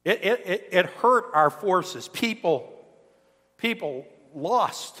 It hurt our forces. People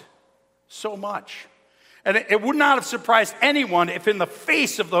lost so much. And it would not have surprised anyone if in the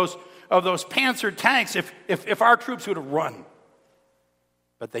face of those panzer tanks, if our troops would have run.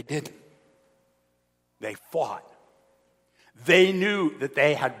 But they didn't. They fought. They knew that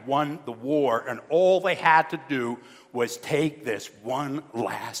they had won the war, and all they had to do was take this one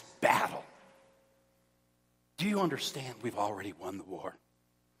last battle. Do you understand we've already won the war?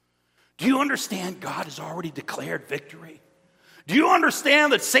 Do you understand God has already declared victory? Do you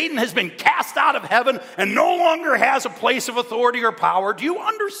understand that Satan has been cast out of heaven and no longer has a place of authority or power? Do you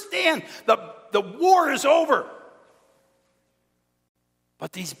understand the war is over?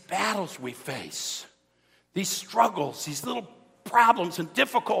 But these battles we face, these struggles, these little problems and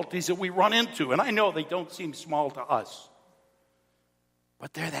difficulties that we run into, and I know they don't seem small to us,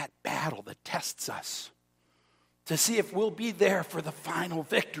 but they're that battle that tests us to see if we'll be there for the final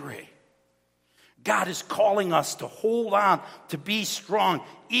victory. God is calling us to hold on, to be strong.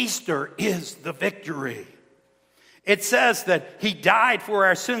 Easter is the victory. It says that he died for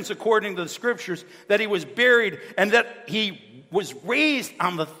our sins according to the scriptures, that he was buried, and that he was raised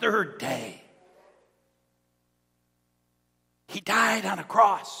on the third day. He died on a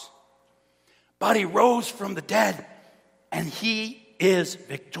cross, but he rose from the dead, and he is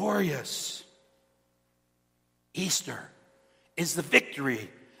victorious. Easter is the victory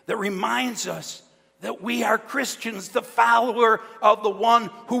that reminds us that we are Christians, the follower of the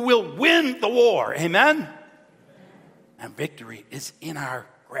one who will win the war. Amen? and victory is in our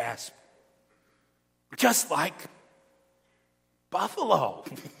grasp. Just like Buffalo.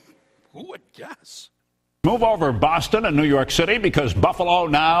 Who would guess? Move over Boston and New York City because Buffalo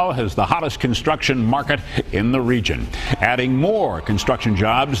now has the hottest construction market in the region, adding more construction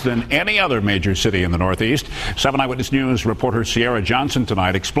jobs than any other major city in the Northeast. 7 Eyewitness News reporter Sierra Johnson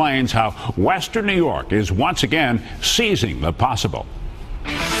tonight explains how Western New York is once again seizing the possible.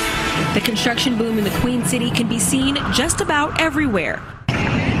 The construction boom in the Queen City can be seen just about everywhere.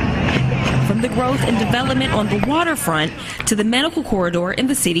 From the growth and development on the waterfront to the medical corridor in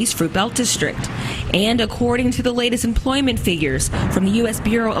the city's Fruit Belt District. And according to the latest employment figures from the U.S.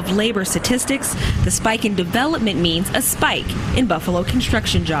 Bureau of Labor Statistics, the spike in development means a spike in Buffalo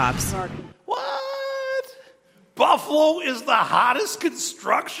construction jobs. What? Buffalo is the hottest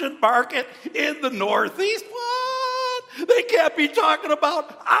construction market in the Northeast? What? They can't be talking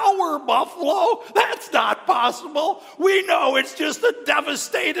about our Buffalo. That's not possible. We know it's just a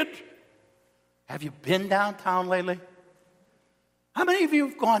devastated... Have you been downtown lately? How many of you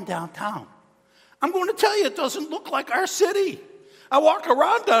have gone downtown? I'm going to tell you, it doesn't look like our city. I walk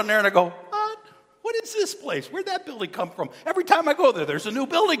around down there and I go, what? What is this place? Where'd that building come from? Every time I go there, there's a new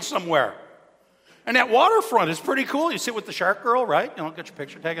building somewhere. And that waterfront is pretty cool. You sit with the shark girl, right? You know, get your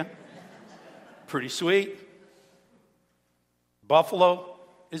picture taken. Pretty sweet. Buffalo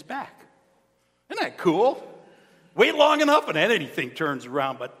is back. Isn't that cool? Wait long enough and anything turns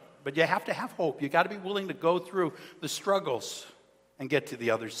around, but you have to have hope. You got to be willing to go through the struggles and get to the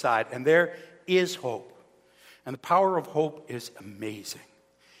other side. And there is hope. And the power of hope is amazing.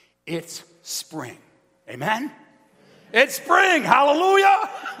 It's spring. Amen? It's spring. Hallelujah.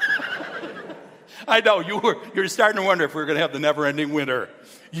 I know you're starting to wonder if we're going to have the never-ending winter.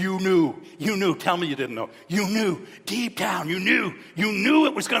 You knew. Tell me you didn't know. You knew deep down. You knew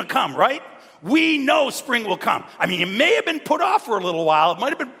it was going to come, right? We know spring will come. I mean, it may have been put off for a little while. It might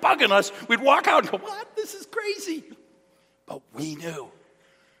have been bugging us. We'd walk out and go, what? This is crazy. But we knew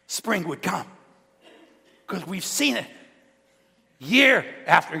spring would come because we've seen it year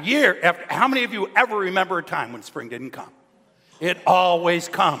after year after. How many of you ever remember a time when spring didn't come? It always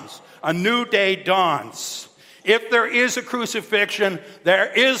comes. A new day dawns. If there is a crucifixion,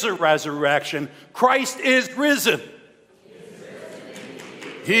 there is a resurrection. Christ is risen.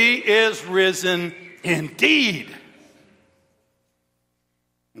 He is risen indeed.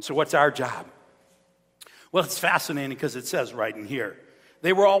 And so what's our job? Well, it's fascinating because it says right in here,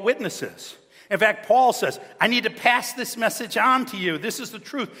 they were all witnesses. In fact, Paul says, I need to pass this message on to you. This is the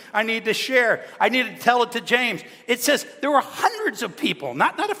truth. I need to share. I need to tell it to James. It says there were hundreds of people,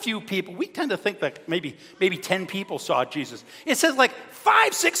 not a few people. We tend to think that maybe 10 people saw Jesus. It says like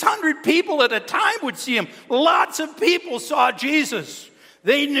 500-600 people at a time would see him. Lots of people saw Jesus.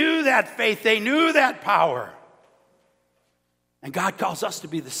 They knew that faith. They knew that power. And God calls us to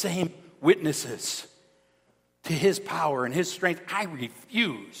be the same witnesses to his power and his strength. I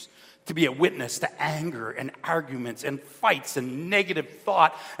refuse to be a witness to anger and arguments and fights and negative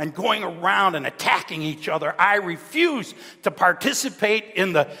thought and going around and attacking each other. I refuse to participate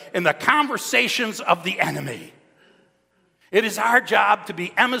in the conversations of the enemy. It is our job to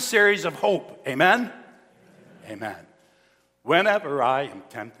be emissaries of hope. Amen? Amen. Whenever I am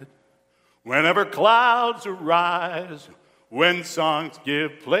tempted, whenever clouds arise, when songs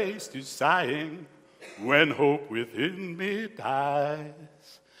give place to sighing, when hope within me dies,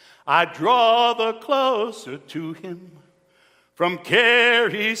 I draw the closer to him. From care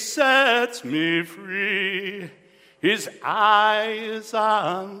he sets me free. His eye is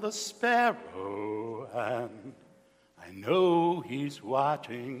on the sparrow, and I know he's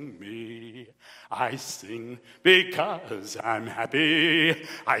watching me. I sing because I'm happy.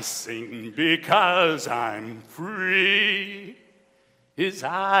 I sing because I'm free. His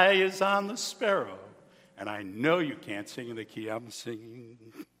eye is on the sparrow, and I know you can't sing in the key I'm singing.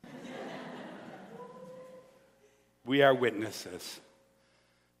 We are witnesses.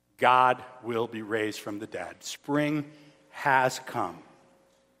 God will be raised from the dead. Spring has come.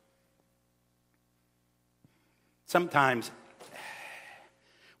 Sometimes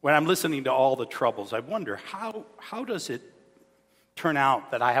when I'm listening to all the troubles, I wonder, how does it turn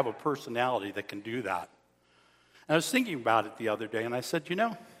out that I have a personality that can do that? And I was thinking about it the other day, and I said,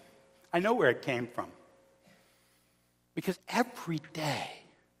 I know where it came from. Because every day,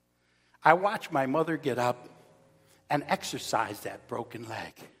 I watch my mother get up and exercise that broken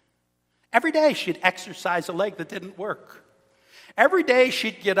leg. Every day, she'd exercise a leg that didn't work. Every day,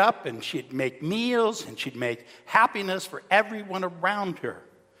 she'd get up and she'd make meals and she'd make happiness for everyone around her.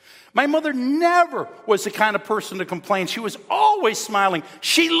 My mother never was the kind of person to complain. She was always smiling.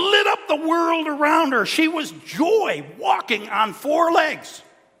 She lit up the world around her. She was joy walking on four legs.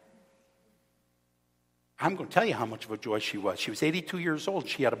 I'm going to tell you how much of a joy she was. She was 82 years old.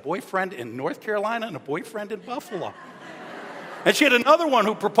 She had a boyfriend in North Carolina and a boyfriend in Buffalo. And she had another one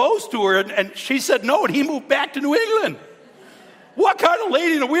who proposed to her, and she said no, and he moved back to New England. What kind of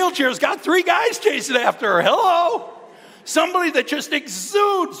lady in a wheelchair has got three guys chasing after her? Hello? Somebody that just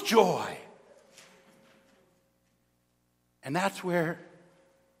exudes joy. And that's where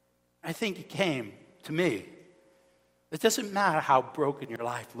I think it came to me. It doesn't matter how broken your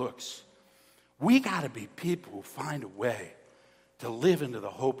life looks. We got to be people who find a way to live into the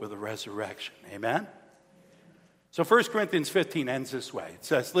hope of the resurrection. Amen? So 1 Corinthians 15 ends this way. It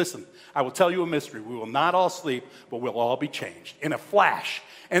says, listen, I will tell you a mystery. We will not all sleep, but we'll all be changed. In a flash,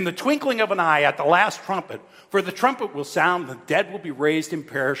 in the twinkling of an eye, at the last trumpet. For the trumpet will sound, the dead will be raised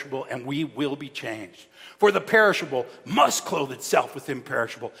imperishable, and we will be changed. For the perishable must clothe itself with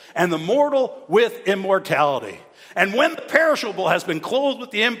imperishable, and the mortal with immortality. And when the perishable has been clothed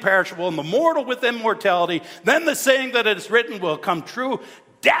with the imperishable, and the mortal with immortality, then the saying that it is written will come true,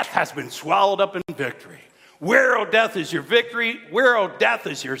 death has been swallowed up in victory. Where, O death, is your victory? Where, O death,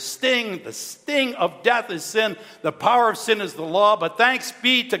 is your sting? The sting of death is sin. The power of sin is the law. But thanks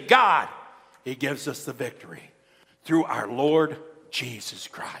be to God, he gives us the victory through our Lord Jesus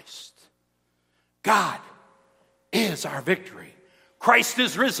Christ. God is our victory. Christ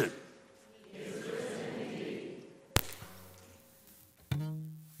is risen.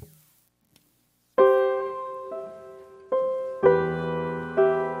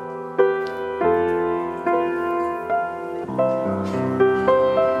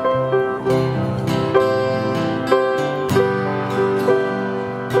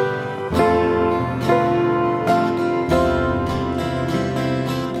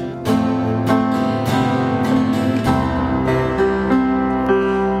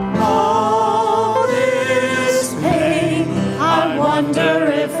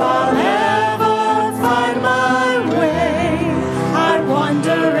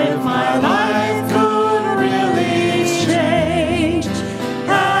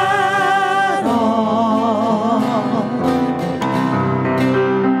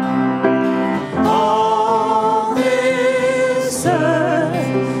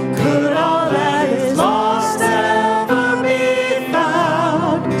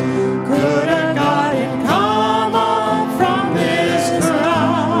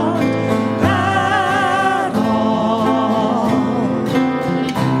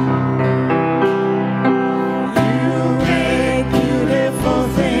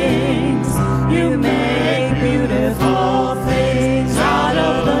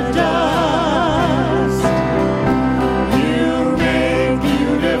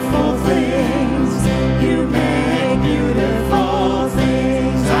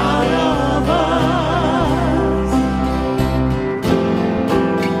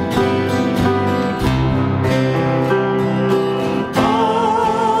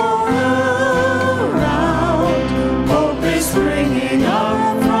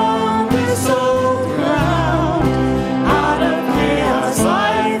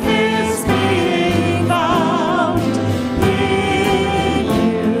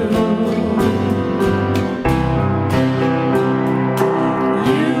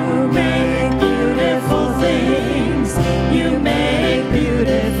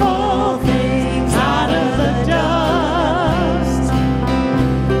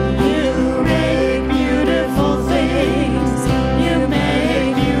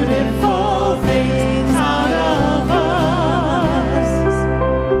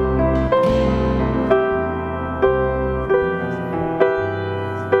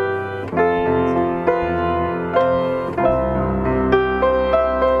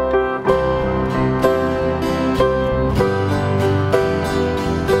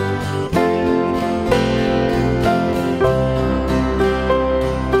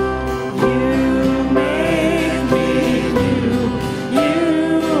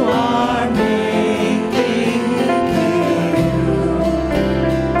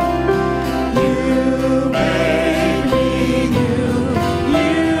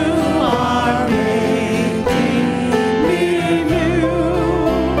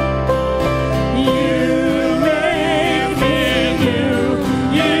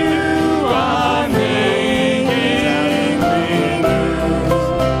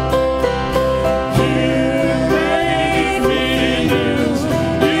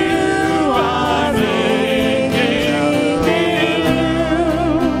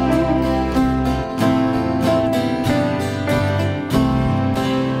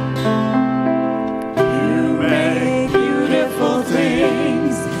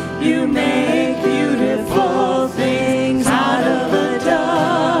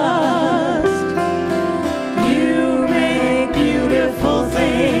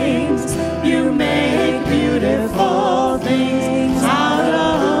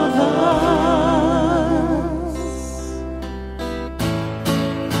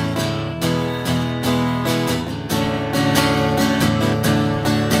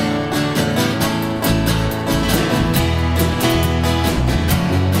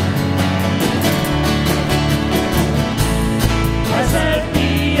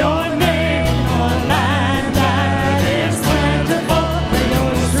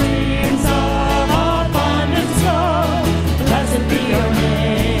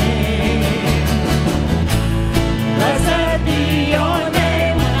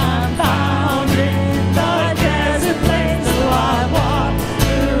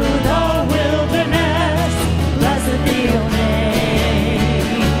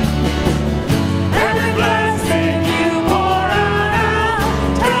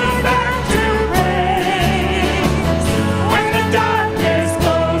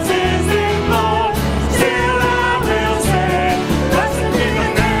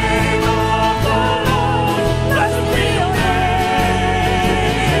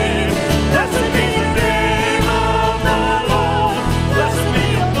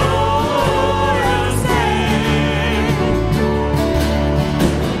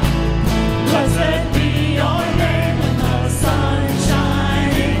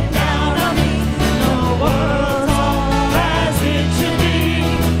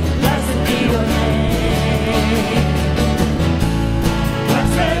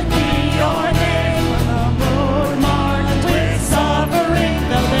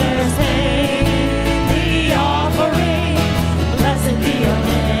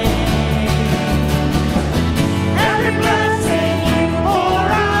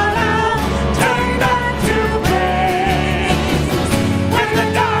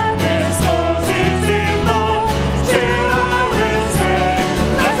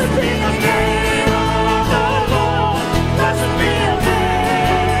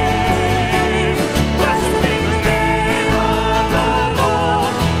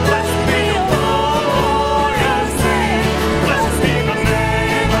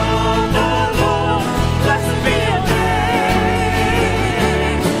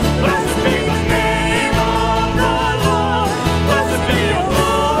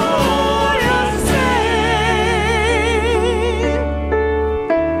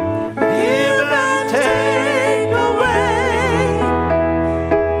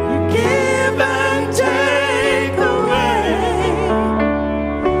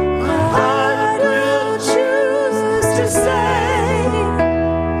 say,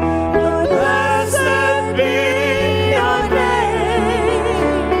 Lord, blessed be your name.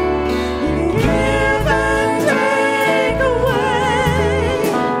 You give and take away.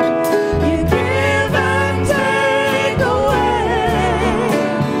 You give and take away.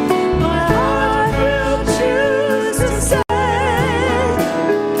 My heart will choose to say,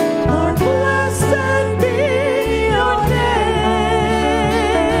 Lord, blessed be your name.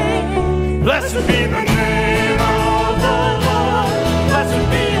 Blessed be the name of the Lord. Blessed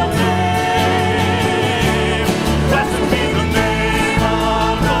be your name. Blessed be the name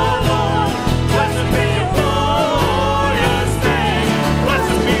of the Lord. Blessed be your glorious name.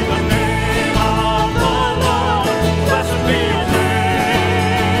 Blessed be the name of the Lord. Blessed be your name.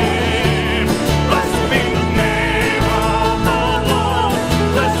 Blessed be the name of the Lord.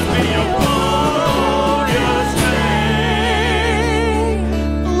 Blessed be your glorious name.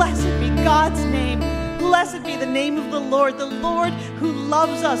 Blessed be God's name. Blessed be the name of the Lord who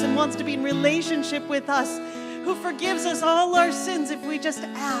loves us and wants to be in relationship with us, who forgives us all our sins if we just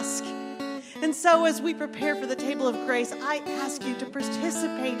ask. And so as we prepare for the table of grace, I ask you to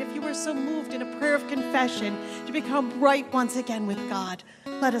participate, if you are so moved, in a prayer of confession to become right once again with God.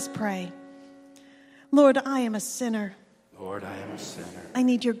 Let us pray. Lord, I am a sinner. Lord, I am a sinner. I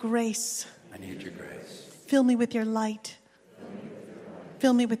need your grace. I need your grace. Fill me with your light.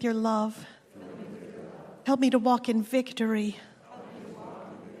 Fill me with your love. Help me to walk in victory,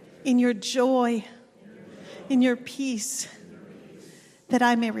 in your joy, in your peace, that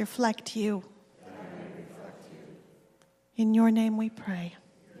I may reflect you. In your name we pray.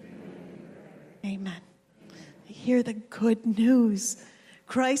 Amen. Hear the good news.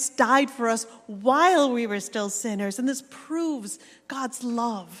 Christ died for us while we were still sinners, and this proves God's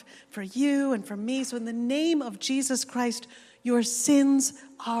love for you and for me. So in the name of Jesus Christ, your sins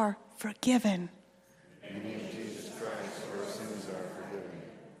are forgiven. In the name of Jesus Christ, our sins are forgiven.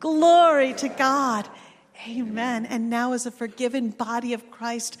 Glory to God. Amen. And now, as a forgiven body of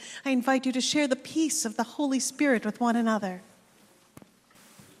Christ, I invite you to share the peace of the Holy Spirit with one another.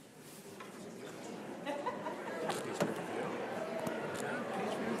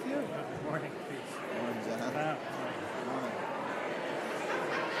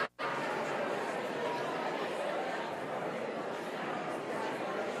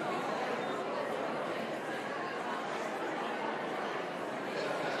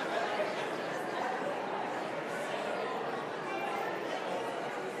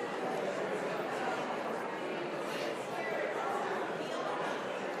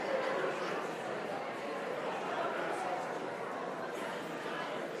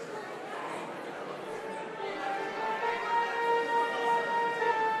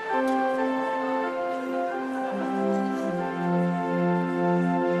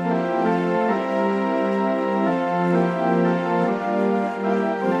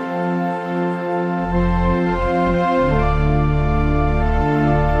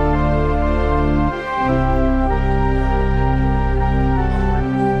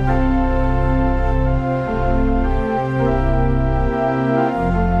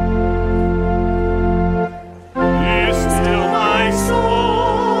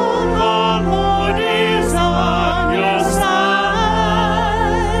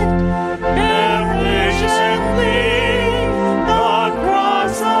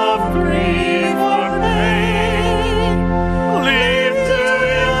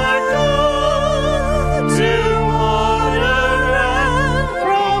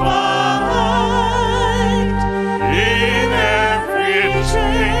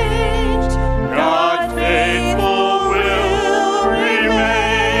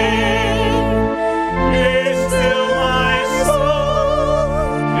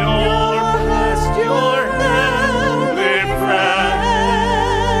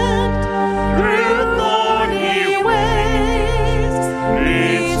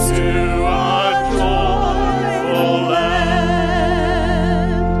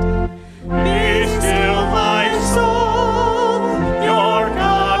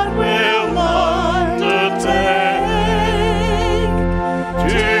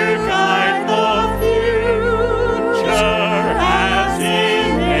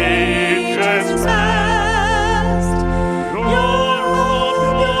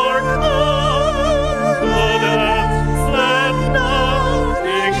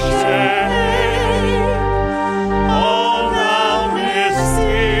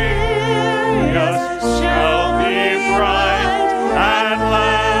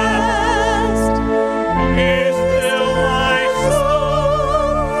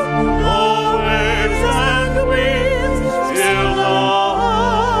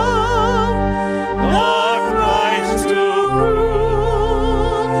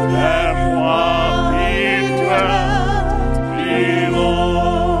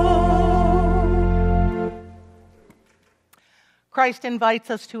 Christ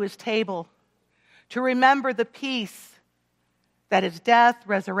invites us to his table to remember the peace that his death,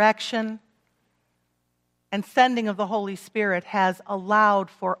 resurrection, and sending of the Holy Spirit has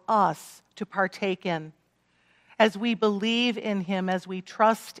allowed for us to partake in. As we believe in him, as we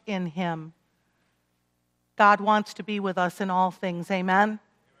trust in him, God wants to be with us in all things. Amen?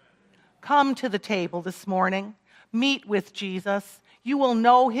 Come to the table this morning. Meet with Jesus. You will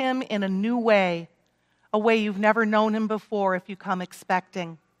know him in a new way, a way you've never known him before if you come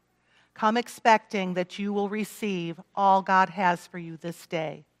expecting. Come expecting that you will receive all God has for you this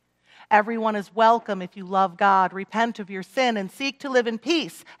day. Everyone is welcome if you love God, repent of your sin, and seek to live in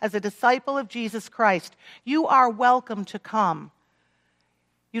peace as a disciple of Jesus Christ. You are welcome to come.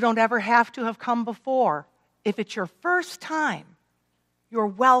 You don't ever have to have come before. If it's your first time, you're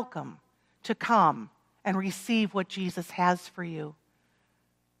welcome to come and receive what Jesus has for you.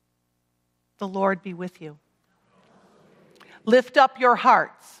 The Lord be with you. Lift up your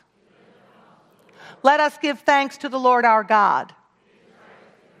hearts. Let us give thanks to the Lord our God.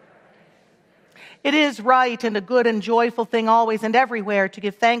 It is right and a good and joyful thing always and everywhere to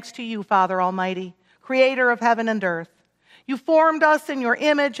give thanks to you, Father Almighty, creator of heaven and earth. You formed us in your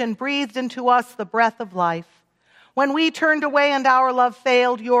image and breathed into us the breath of life. When we turned away and our love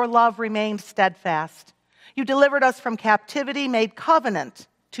failed, your love remained steadfast. You delivered us from captivity, made covenant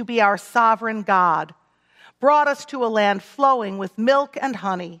to be our sovereign God, brought us to a land flowing with milk and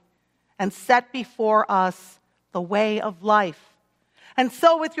honey, and set before us the way of life. And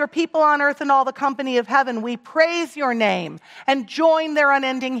so with your people on earth and all the company of heaven, we praise your name and join their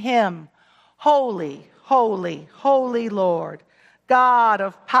unending hymn. Holy, holy, holy Lord, God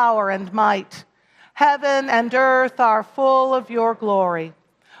of power and might. Heaven and earth are full of your glory.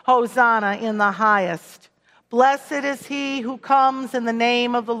 Hosanna in the highest. Blessed is he who comes in the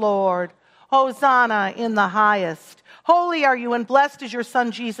name of the Lord. Hosanna in the highest. Holy are you and blessed is your Son,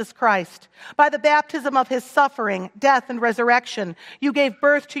 Jesus Christ. By the baptism of his suffering, death, and resurrection, you gave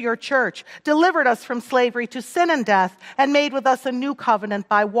birth to your church, delivered us from slavery to sin and death, and made with us a new covenant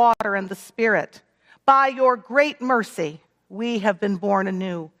by water and the Spirit. By your great mercy, we have been born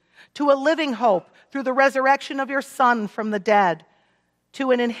anew, to a living hope through the resurrection of your Son from the dead,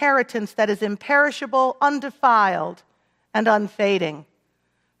 to an inheritance that is imperishable, undefiled, and unfading.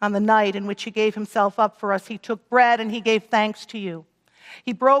 On the night in which he gave himself up for us, he took bread and he gave thanks to you.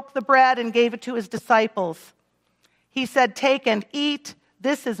 He broke the bread and gave it to his disciples. He said, "Take and eat.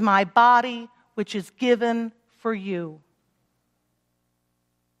 This is my body, which is given for you."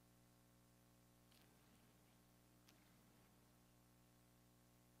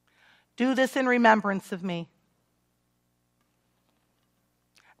 Do this in remembrance of me.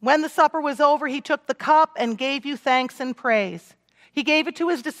 When the supper was over, he took the cup and gave you thanks and praise. He gave it to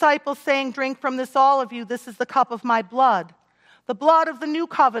his disciples, saying, "Drink from this, all of you. This is the cup of my blood, the blood of the new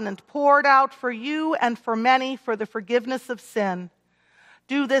covenant, poured out for you and for many for the forgiveness of sin.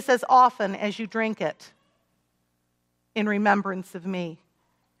 Do this as often as you drink it in remembrance of me."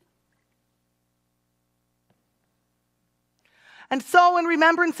 And so, in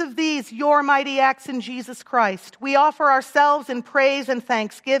remembrance of these, your mighty acts in Jesus Christ, we offer ourselves in praise and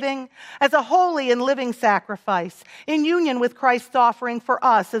thanksgiving as a holy and living sacrifice, in union with Christ's offering for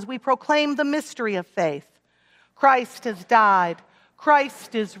us as we proclaim the mystery of faith. Christ has died.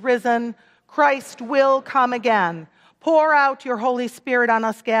 Christ is risen. Christ will come again. Pour out your Holy Spirit on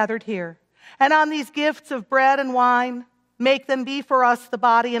us gathered here. And on these gifts of bread and wine, make them be for us the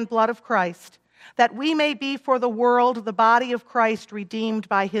body and blood of Christ, that we may be for the world the body of Christ redeemed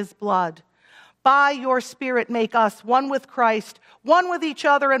by his blood. By your Spirit make us one with Christ, one with each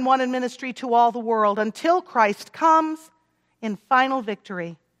other, and one in ministry to all the world, until Christ comes in final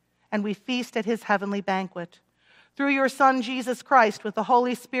victory and we feast at his heavenly banquet. Through your Son, Jesus Christ, with the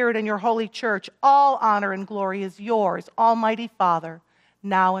Holy Spirit and your holy church, all honor and glory is yours, Almighty Father,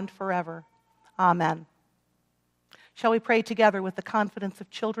 now and forever. Amen. Shall we pray together with the confidence of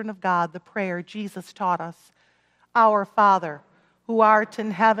children of God, the prayer Jesus taught us? Our Father, who art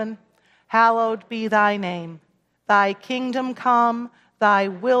in heaven, hallowed be thy name. Thy kingdom come, thy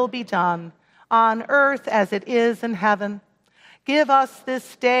will be done, on earth as it is in heaven. Give us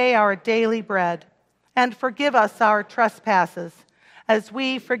this day our daily bread, and forgive us our trespasses, as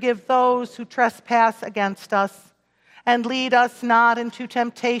we forgive those who trespass against us. And lead us not into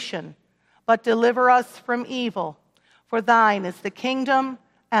temptation, but deliver us from evil. For thine is the kingdom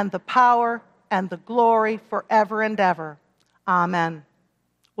and the power and the glory forever and ever. Amen.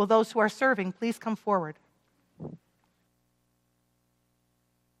 Will those who are serving please come forward?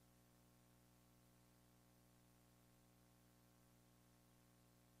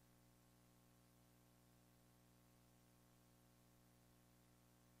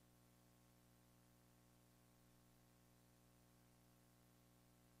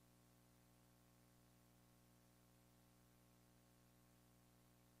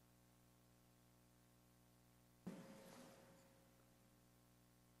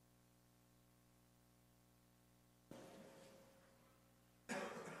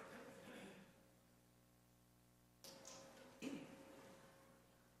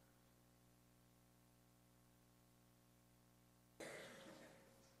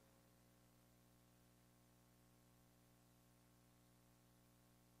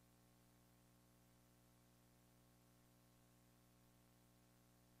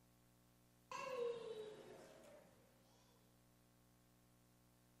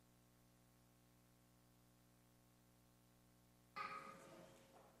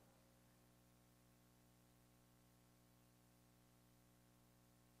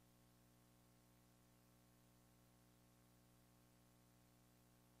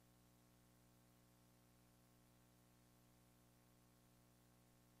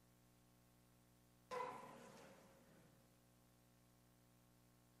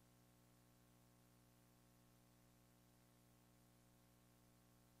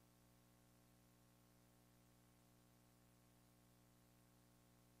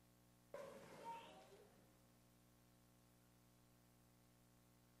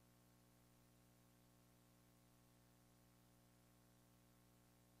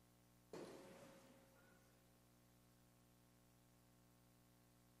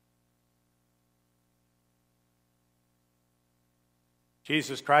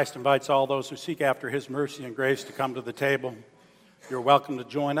 Jesus Christ invites all those who seek after his mercy and grace to come to the table. You're welcome to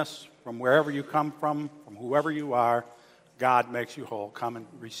join us from wherever you come from whoever you are. God makes you whole. Come and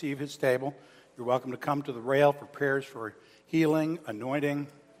receive his table. You're welcome to come to the rail for prayers for healing, anointing,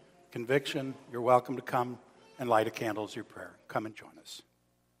 conviction. You're welcome to come and light a candle as your prayer. Come and join us.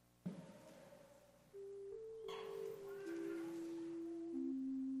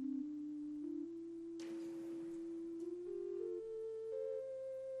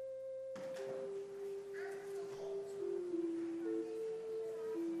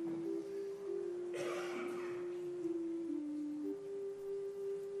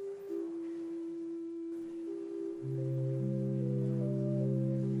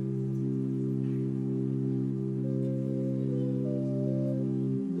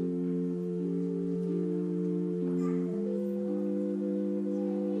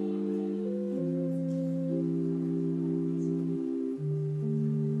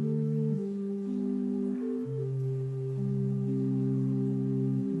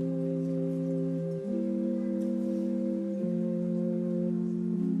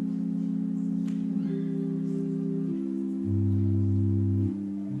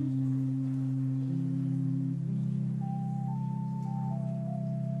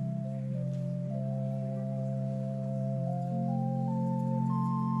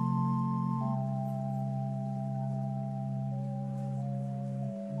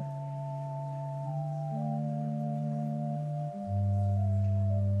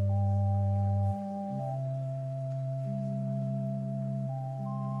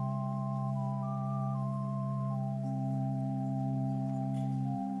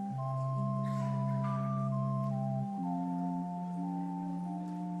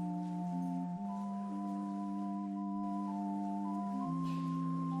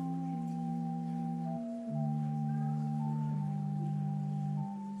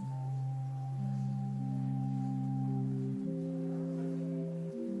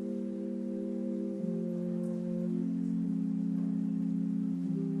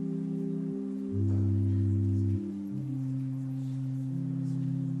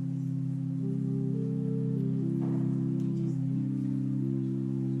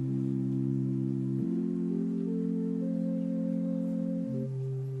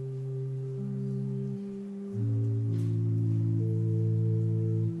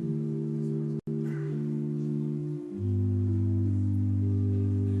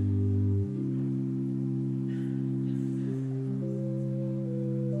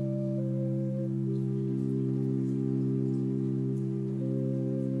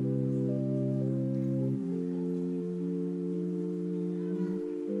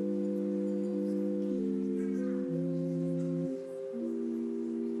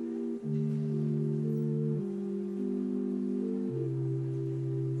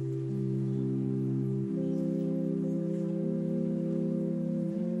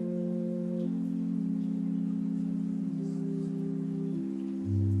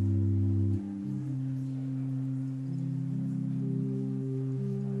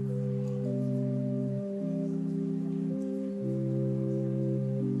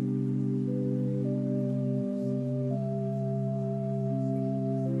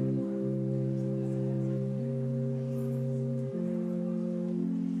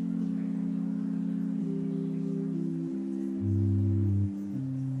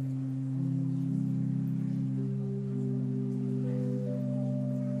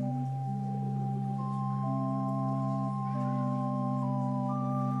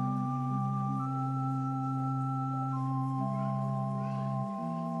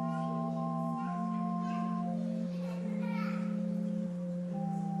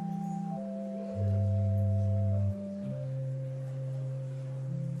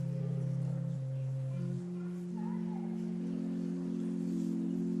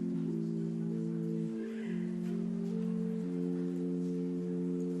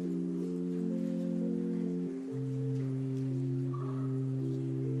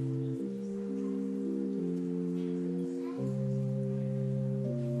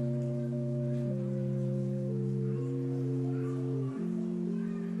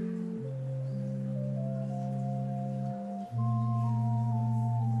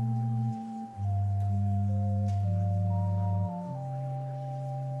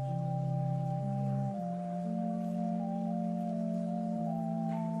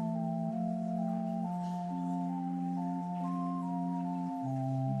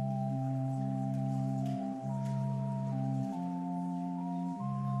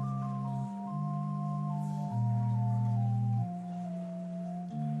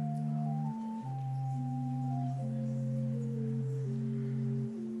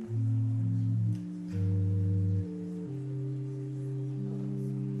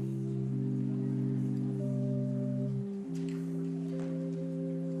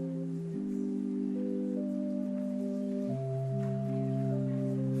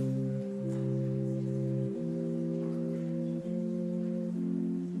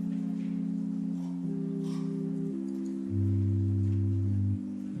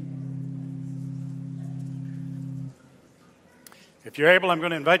 If you're able, I'm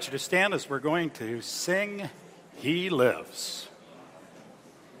going to invite you to stand as we're going to sing He Lives.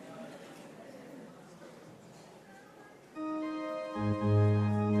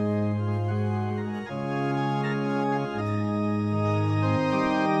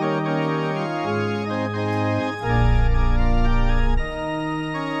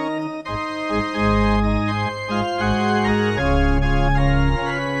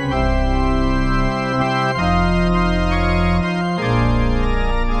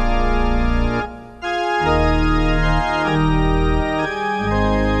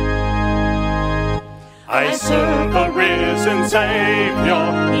 I serve a risen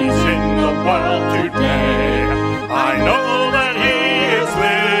Savior, He's in the world today. I know that He is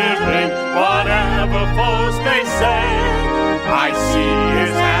living, whatever foes may say. I see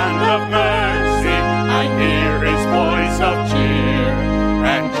His hand of mercy, I hear His voice of cheer,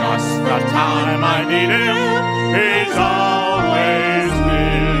 and just the time I need Him, He's always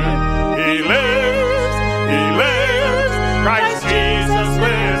near. He lives, Christ Jesus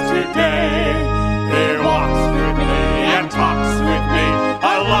lives today. He walks with me and talks with me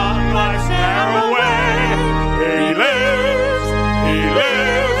along life's narrow way. He lives,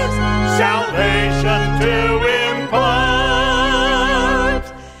 salvation to impart.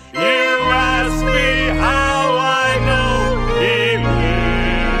 You ask me how I know He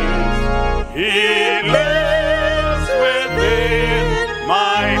lives. He lives within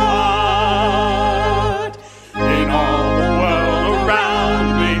my heart. In all the world around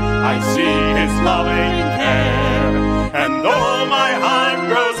me, I see His loving care, and though my heart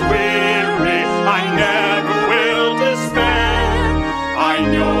grows weary, I never will despair. I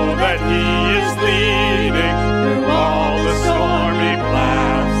know that He is leading through all the stormy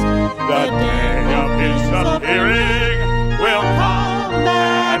blast. The day of His appearing will come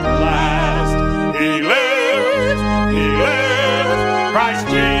at last. He lives, Christ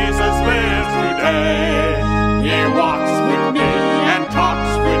Jesus lives today. He walks with me and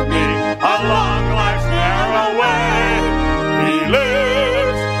talks with me along life's narrow way. He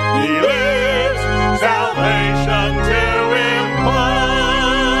lives, salvation to impart.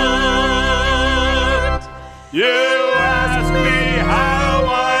 You ask me how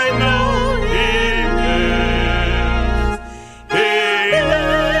I know He lives. He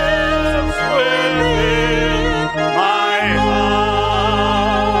lives within my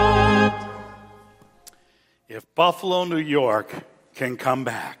heart. If Buffalo, New York can come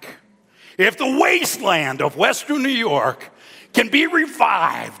back, if the wasteland of Western New York can be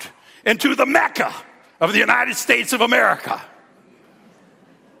revived into the Mecca of the United States of America,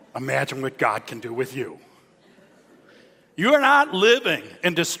 imagine what God can do with you. You are not living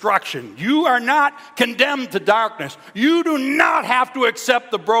in destruction. You are not condemned to darkness. You do not have to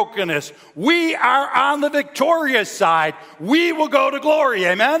accept the brokenness. We are on the victorious side. We will go to glory.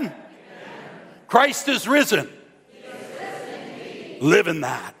 Amen? Amen. Christ is risen. He is risen. Live in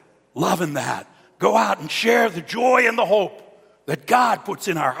that. Love in that. Go out and share the joy and the hope that God puts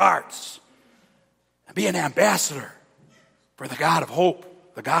in our hearts. And be an ambassador for the God of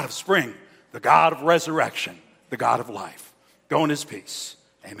hope, the God of spring, the God of resurrection, the God of life. Go in His peace.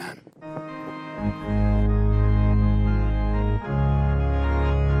 Amen.